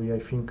history. I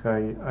think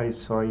I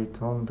saw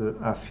it on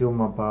a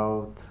film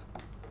about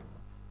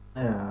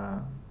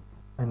an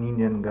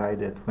Indian guy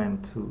that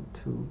went to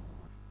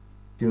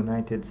the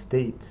United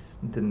States.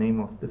 The name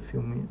of the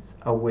film is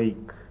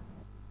Awake,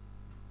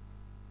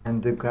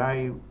 and the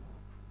guy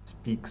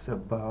speaks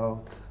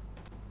about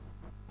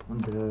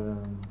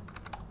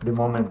the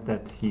moment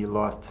that he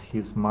lost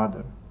his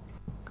mother,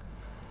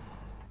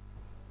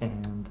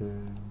 and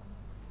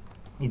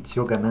it's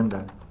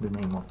Yogananda, the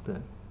name of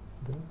the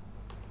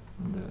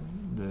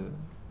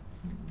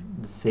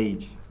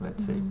sage,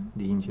 let's say,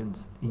 the Indian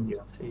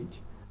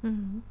sage.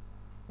 Mm-hmm.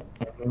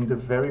 And in the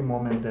very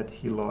moment that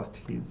he lost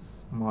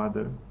his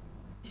mother,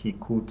 he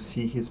could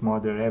see his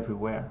mother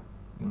everywhere,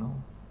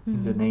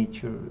 in the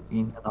nature,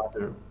 in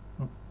another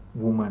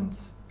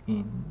woman's,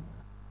 he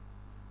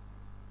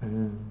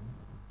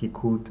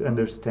could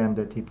understand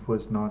that it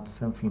was not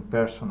something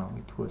personal,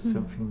 it was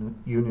something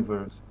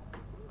universal.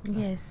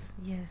 Yes,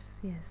 yes,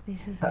 yes.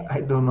 This is it.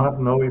 I do not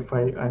know if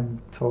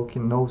I'm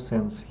talking no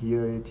sense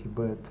here, Eti,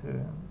 but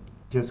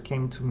just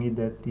came to me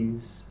that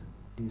this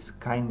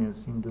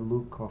kindness in the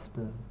look of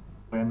the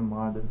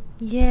grandmother.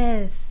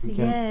 Yes, We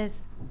can,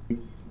 yes,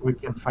 we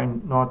can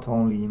find not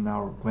only in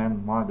our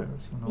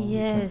grandmothers, we can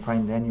yes.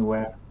 find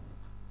anywhere.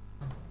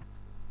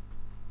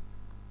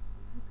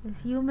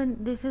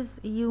 This is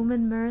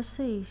human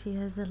mercy. She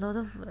has a lot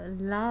of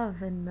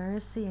love and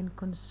mercy and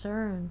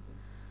concern.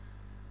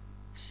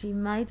 She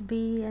might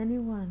be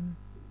anyone.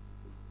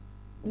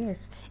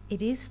 Yes,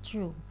 it is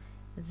true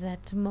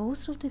that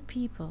most of the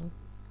people,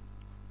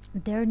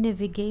 their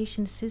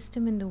navigation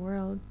system in the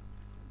world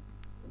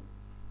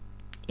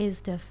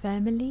is their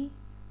family,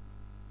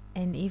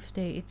 and if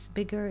it's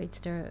bigger, it's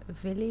their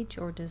village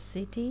or the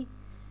city.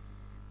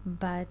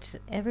 But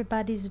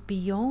everybody's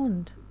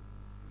beyond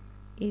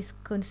is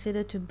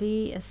considered to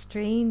be a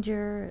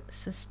stranger,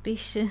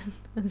 suspicion,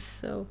 and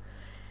so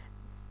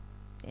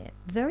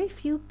very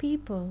few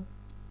people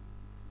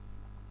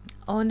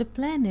on the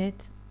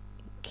planet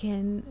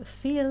can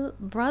feel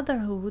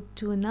brotherhood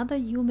to another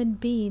human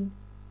being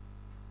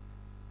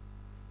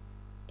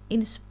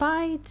in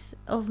spite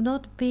of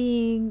not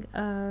being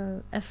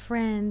a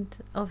friend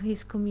of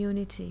his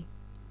community.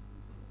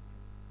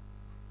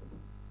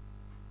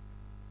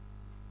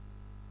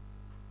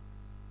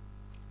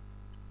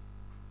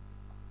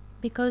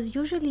 Because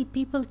usually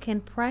people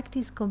can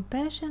practice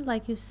compassion,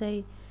 like you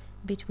say,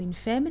 between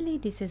family.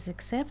 This is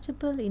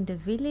acceptable in the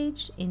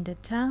village, in the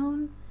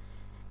town.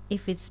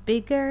 If it's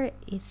bigger,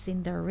 it's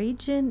in the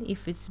region.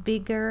 If it's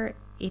bigger,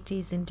 it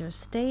is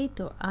interstate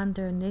or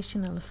under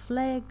national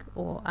flag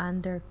or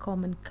under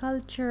common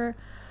culture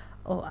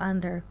or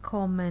under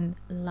common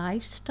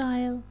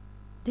lifestyle.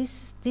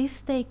 This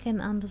they can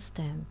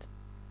understand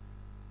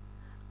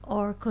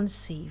or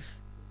conceive.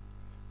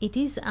 It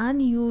is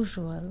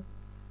unusual,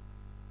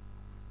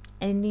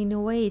 and in a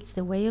way it's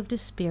the way of the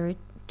spirit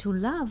to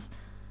love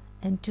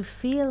and to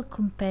feel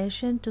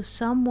compassion to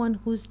someone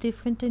who's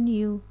different than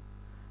you,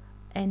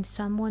 and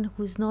someone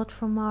who's not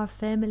from our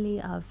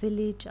family, our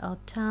village, our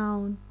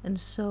town, and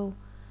so.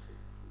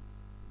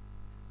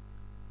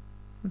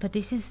 But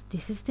this is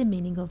the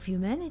meaning of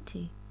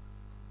humanity.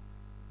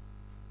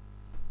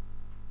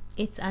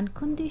 It's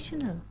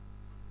unconditional.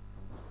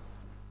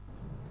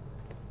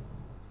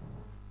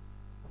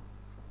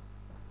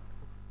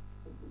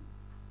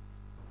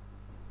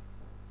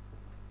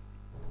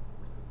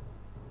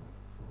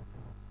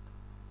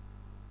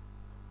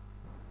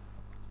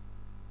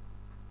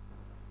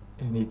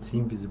 And it's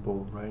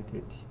invisible, right,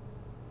 Eti?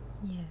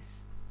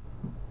 Yes.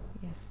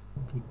 Yes.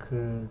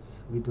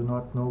 Because we do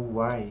not know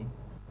why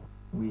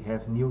we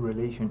have new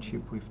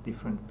relationship with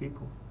different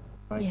people.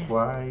 Like Yes.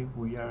 why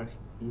we are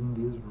in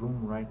this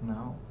room right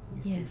now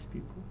with Yes. these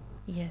people.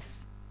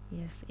 Yes.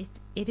 Yes.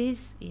 It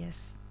is.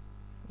 Yes.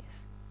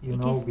 Yes. You It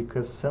know, is-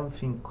 because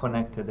something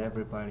connected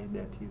everybody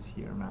that is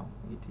here now.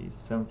 It is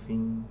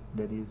something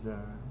that is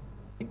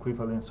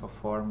equivalence of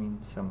form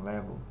in some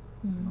level.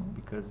 You know,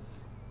 because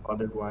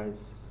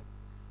otherwise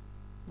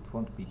it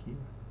won't be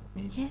here.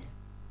 Maybe. Yes.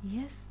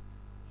 Yes.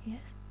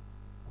 Yes.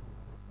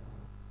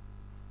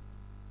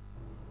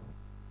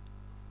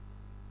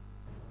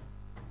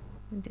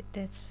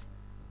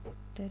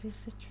 That is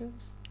the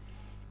truth.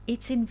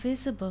 It's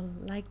invisible,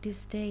 like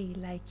this day,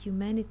 like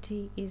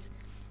humanity is.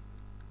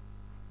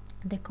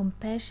 The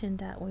compassion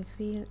that we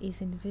feel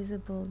is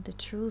invisible. The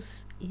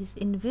truth is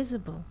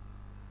invisible.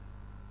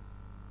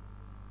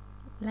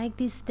 Like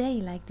this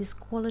day, like this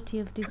quality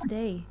of this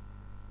day.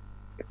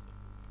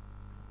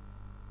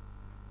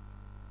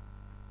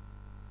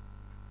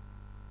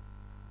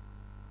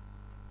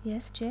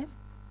 Yes, Jeff?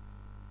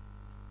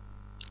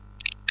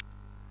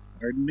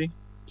 Pardon me?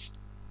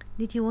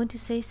 Did you want to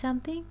say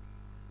something?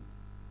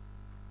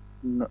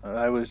 No,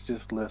 I was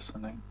just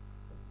listening.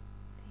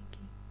 Thank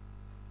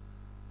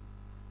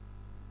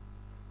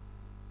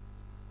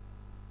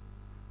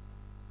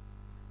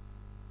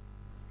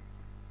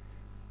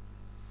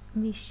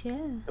you.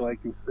 Michelle.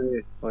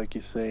 Like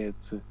you say,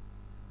 it's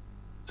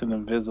an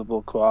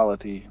invisible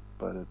quality,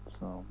 but it's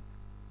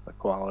a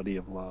quality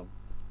of love.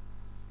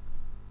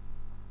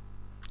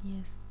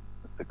 Yes.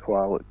 The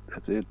quality.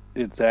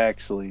 It's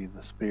actually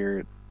the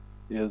spirit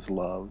is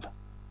love.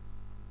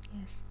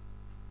 Yes.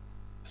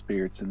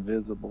 Spirit's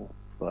invisible,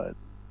 but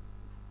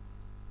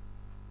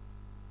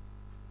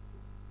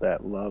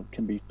that love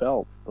can be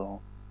felt,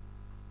 though,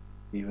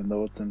 even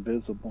though it's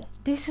invisible.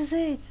 This is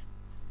it.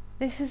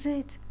 This is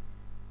it.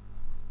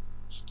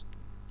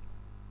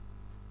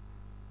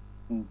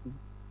 Mm-hmm.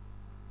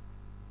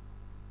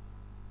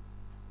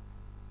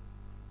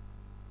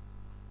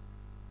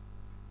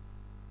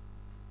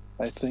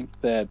 I think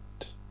that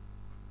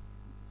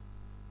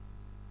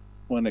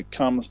when it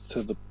comes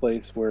to the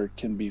place where it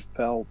can be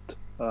felt,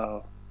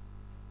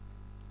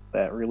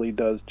 that really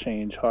does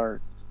change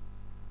hearts.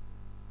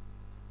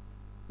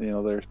 You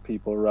know, there's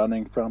people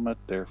running from it,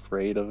 they're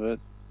afraid of it.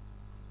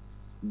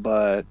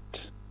 But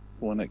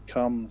when it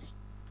comes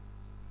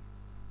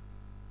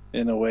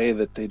in a way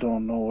that they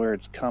don't know where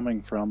it's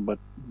coming from,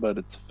 but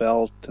it's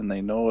felt and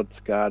they know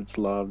it's God's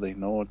love, they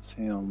know it's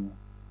Him,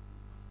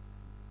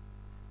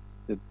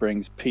 it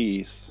brings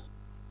peace,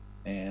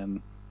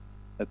 and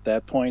at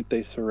that point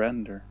they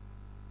surrender.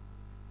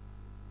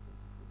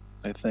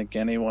 I think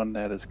anyone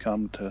that has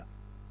come to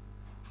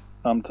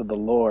the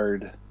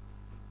Lord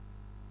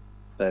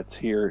that's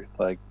here,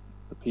 like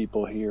the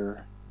people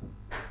here,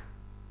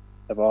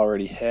 have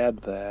already had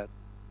that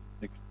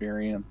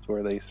experience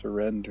where they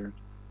surrendered.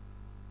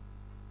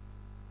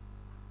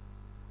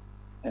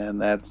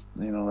 And that's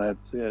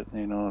it.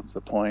 It's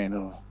the point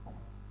of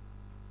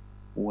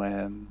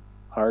when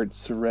hearts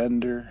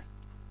surrender,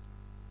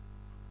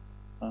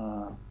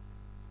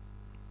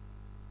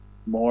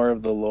 more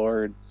of the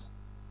Lord's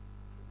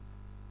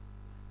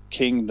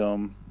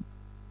kingdom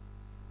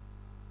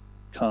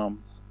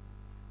comes.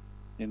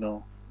 You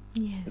know,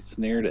 Yes. it's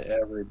near to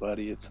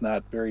everybody. It's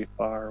not very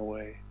far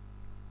away.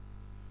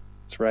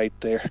 It's right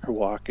there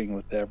walking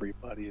with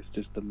everybody. It's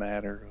just a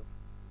matter of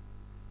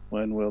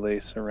when will they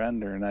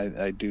surrender. And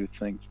I do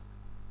think,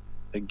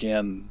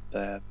 again,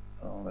 that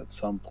at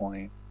some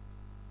point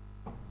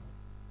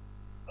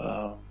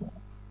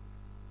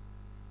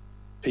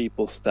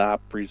people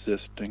stop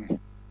resisting.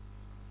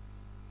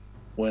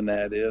 When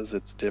that is,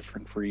 it's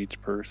different for each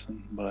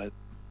person. But,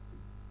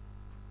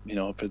 you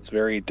know, if it's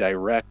very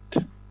direct,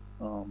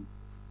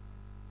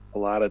 a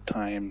lot of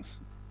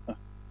times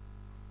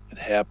it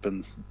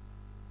happens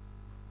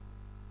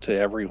to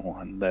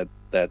everyone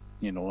that,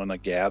 you know, in a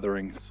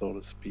gathering, so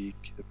to speak,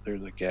 if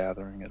there's a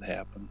gathering, it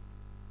happens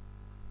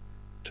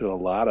to a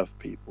lot of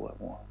people at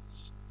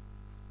once,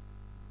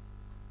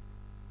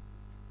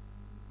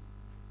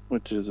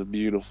 which is a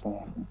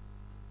beautiful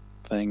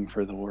thing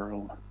for the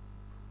world.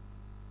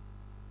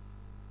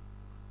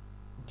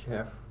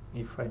 Jeff,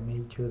 if I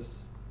may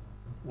just,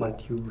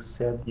 what you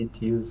said,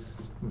 it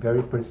is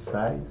very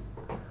precise,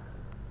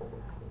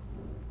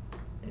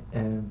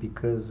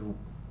 because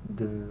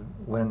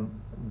when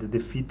the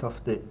defeat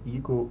of the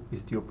ego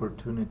is the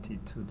opportunity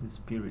to the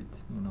spirit,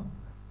 you know.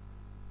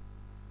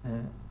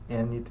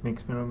 And it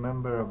makes me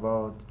remember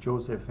about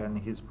Joseph and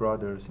his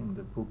brothers in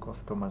the book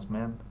of Thomas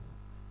Mann,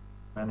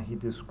 and he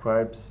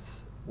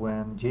describes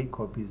when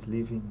Jacob is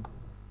leaving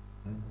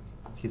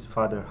his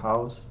father's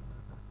house,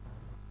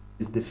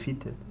 is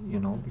defeated, you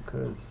know,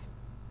 because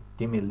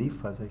came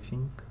Eliphaz, I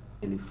think,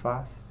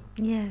 Eliphaz.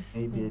 Yes.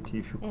 Maybe if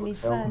you could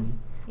help Eliphaz. me.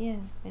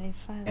 Yes,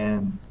 Eliphaz.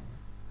 And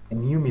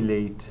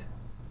humiliate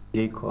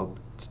Jacob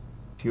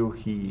till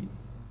he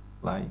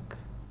like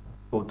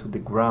go to the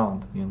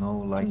ground, you know,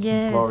 like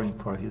Yes. imploring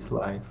for his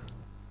life.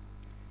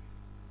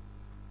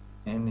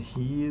 And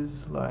he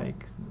is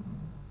like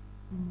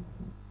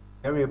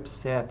very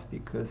upset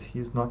because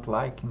he's not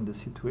liking the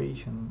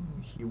situation.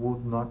 He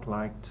would not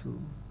like to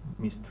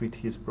mistreat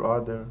his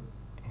brother,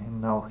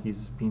 and now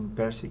he's being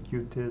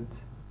persecuted.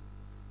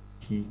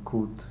 He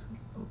could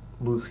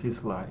lose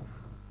his life.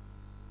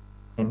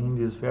 And in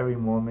this very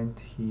moment,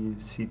 he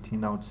is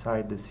sitting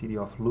outside the city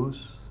of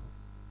Luz,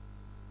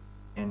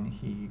 and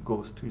he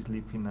goes to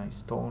sleep in a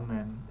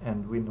stone,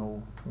 and we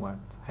know what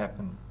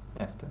happened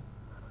after.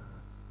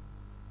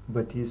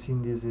 But it's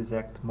in this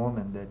exact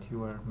moment that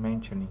you are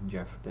mentioning,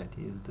 Jeff, that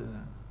is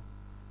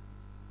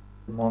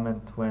the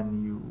moment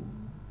when you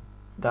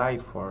die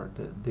for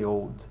the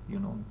old, you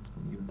know,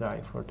 you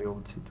die for the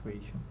old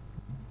situation.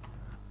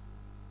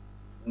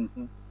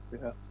 Mm-hmm.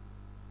 Yes.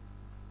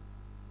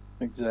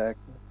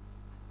 Exactly.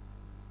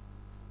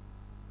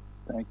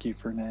 Thank you,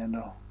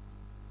 Fernando.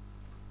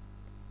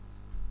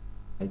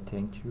 I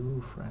thank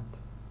you, friend.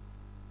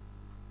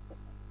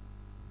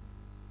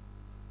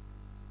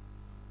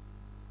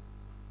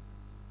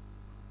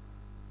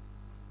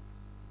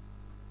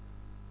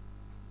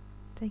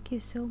 Thank you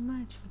so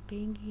much for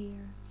being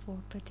here, for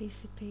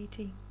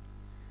participating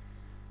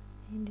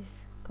in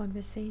this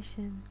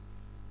conversation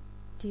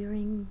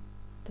during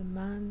the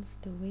months,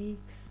 the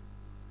weeks.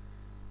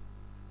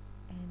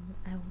 And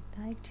I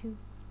would like to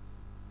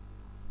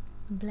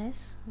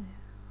bless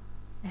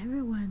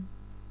everyone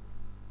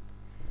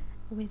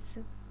with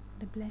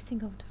the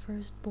blessing of the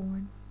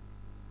firstborn,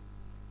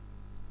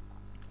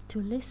 to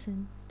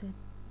listen, that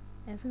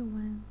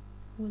everyone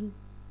will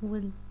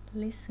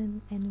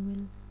listen and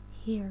will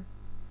hear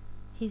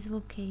his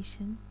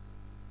vocation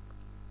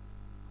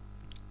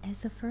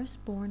as a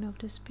firstborn of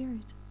the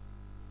Spirit.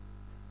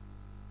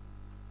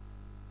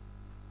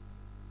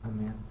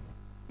 Amen.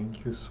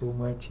 Thank you so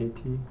much,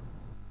 Eti.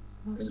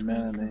 Most Amen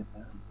and welcome.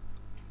 amen.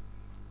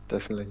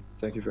 Definitely.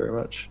 Thank you very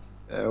much.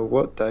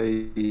 What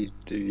day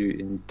do you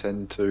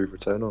intend to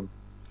return on?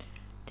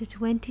 The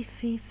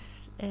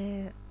 25th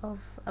of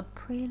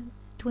April,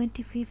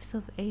 25th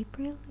of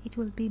April, it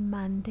will be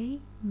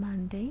Monday.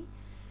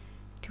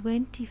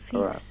 25th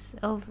Alright.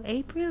 of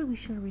April, we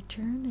shall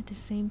return at the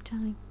same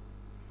time.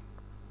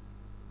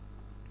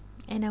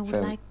 And I would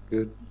Sounds like,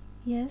 good.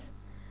 yes,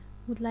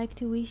 would like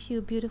to wish you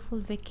a beautiful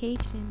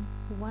vacation,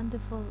 a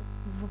wonderful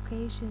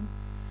vocation,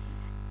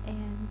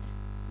 and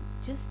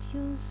just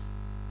use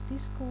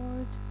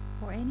Discord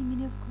or any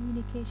means of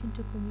communication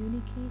to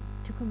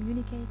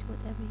communicate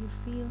whatever you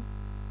feel.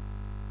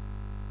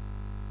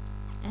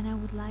 And I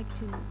would like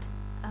to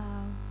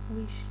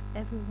wish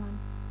everyone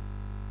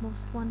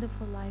most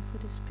wonderful life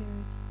with the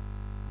Spirit.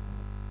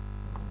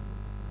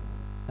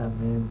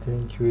 Amen.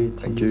 Thank you, Eti.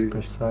 Thank you.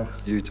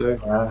 Pesach You too.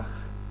 Sameach.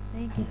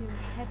 Thank you.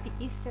 Happy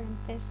Easter and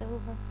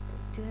Passover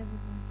to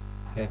everyone.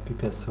 Happy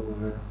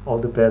Passover. All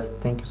the best.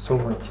 Thank you so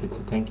much,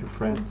 Eti. Thank you,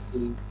 friends.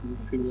 You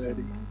Thank you too, so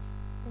Eddie. much.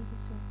 Thank you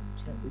so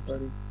much.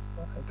 Everybody.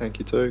 Bye. Thank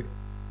you too.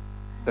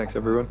 Thanks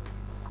everyone.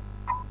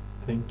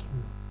 Thank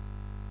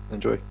you.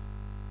 Enjoy.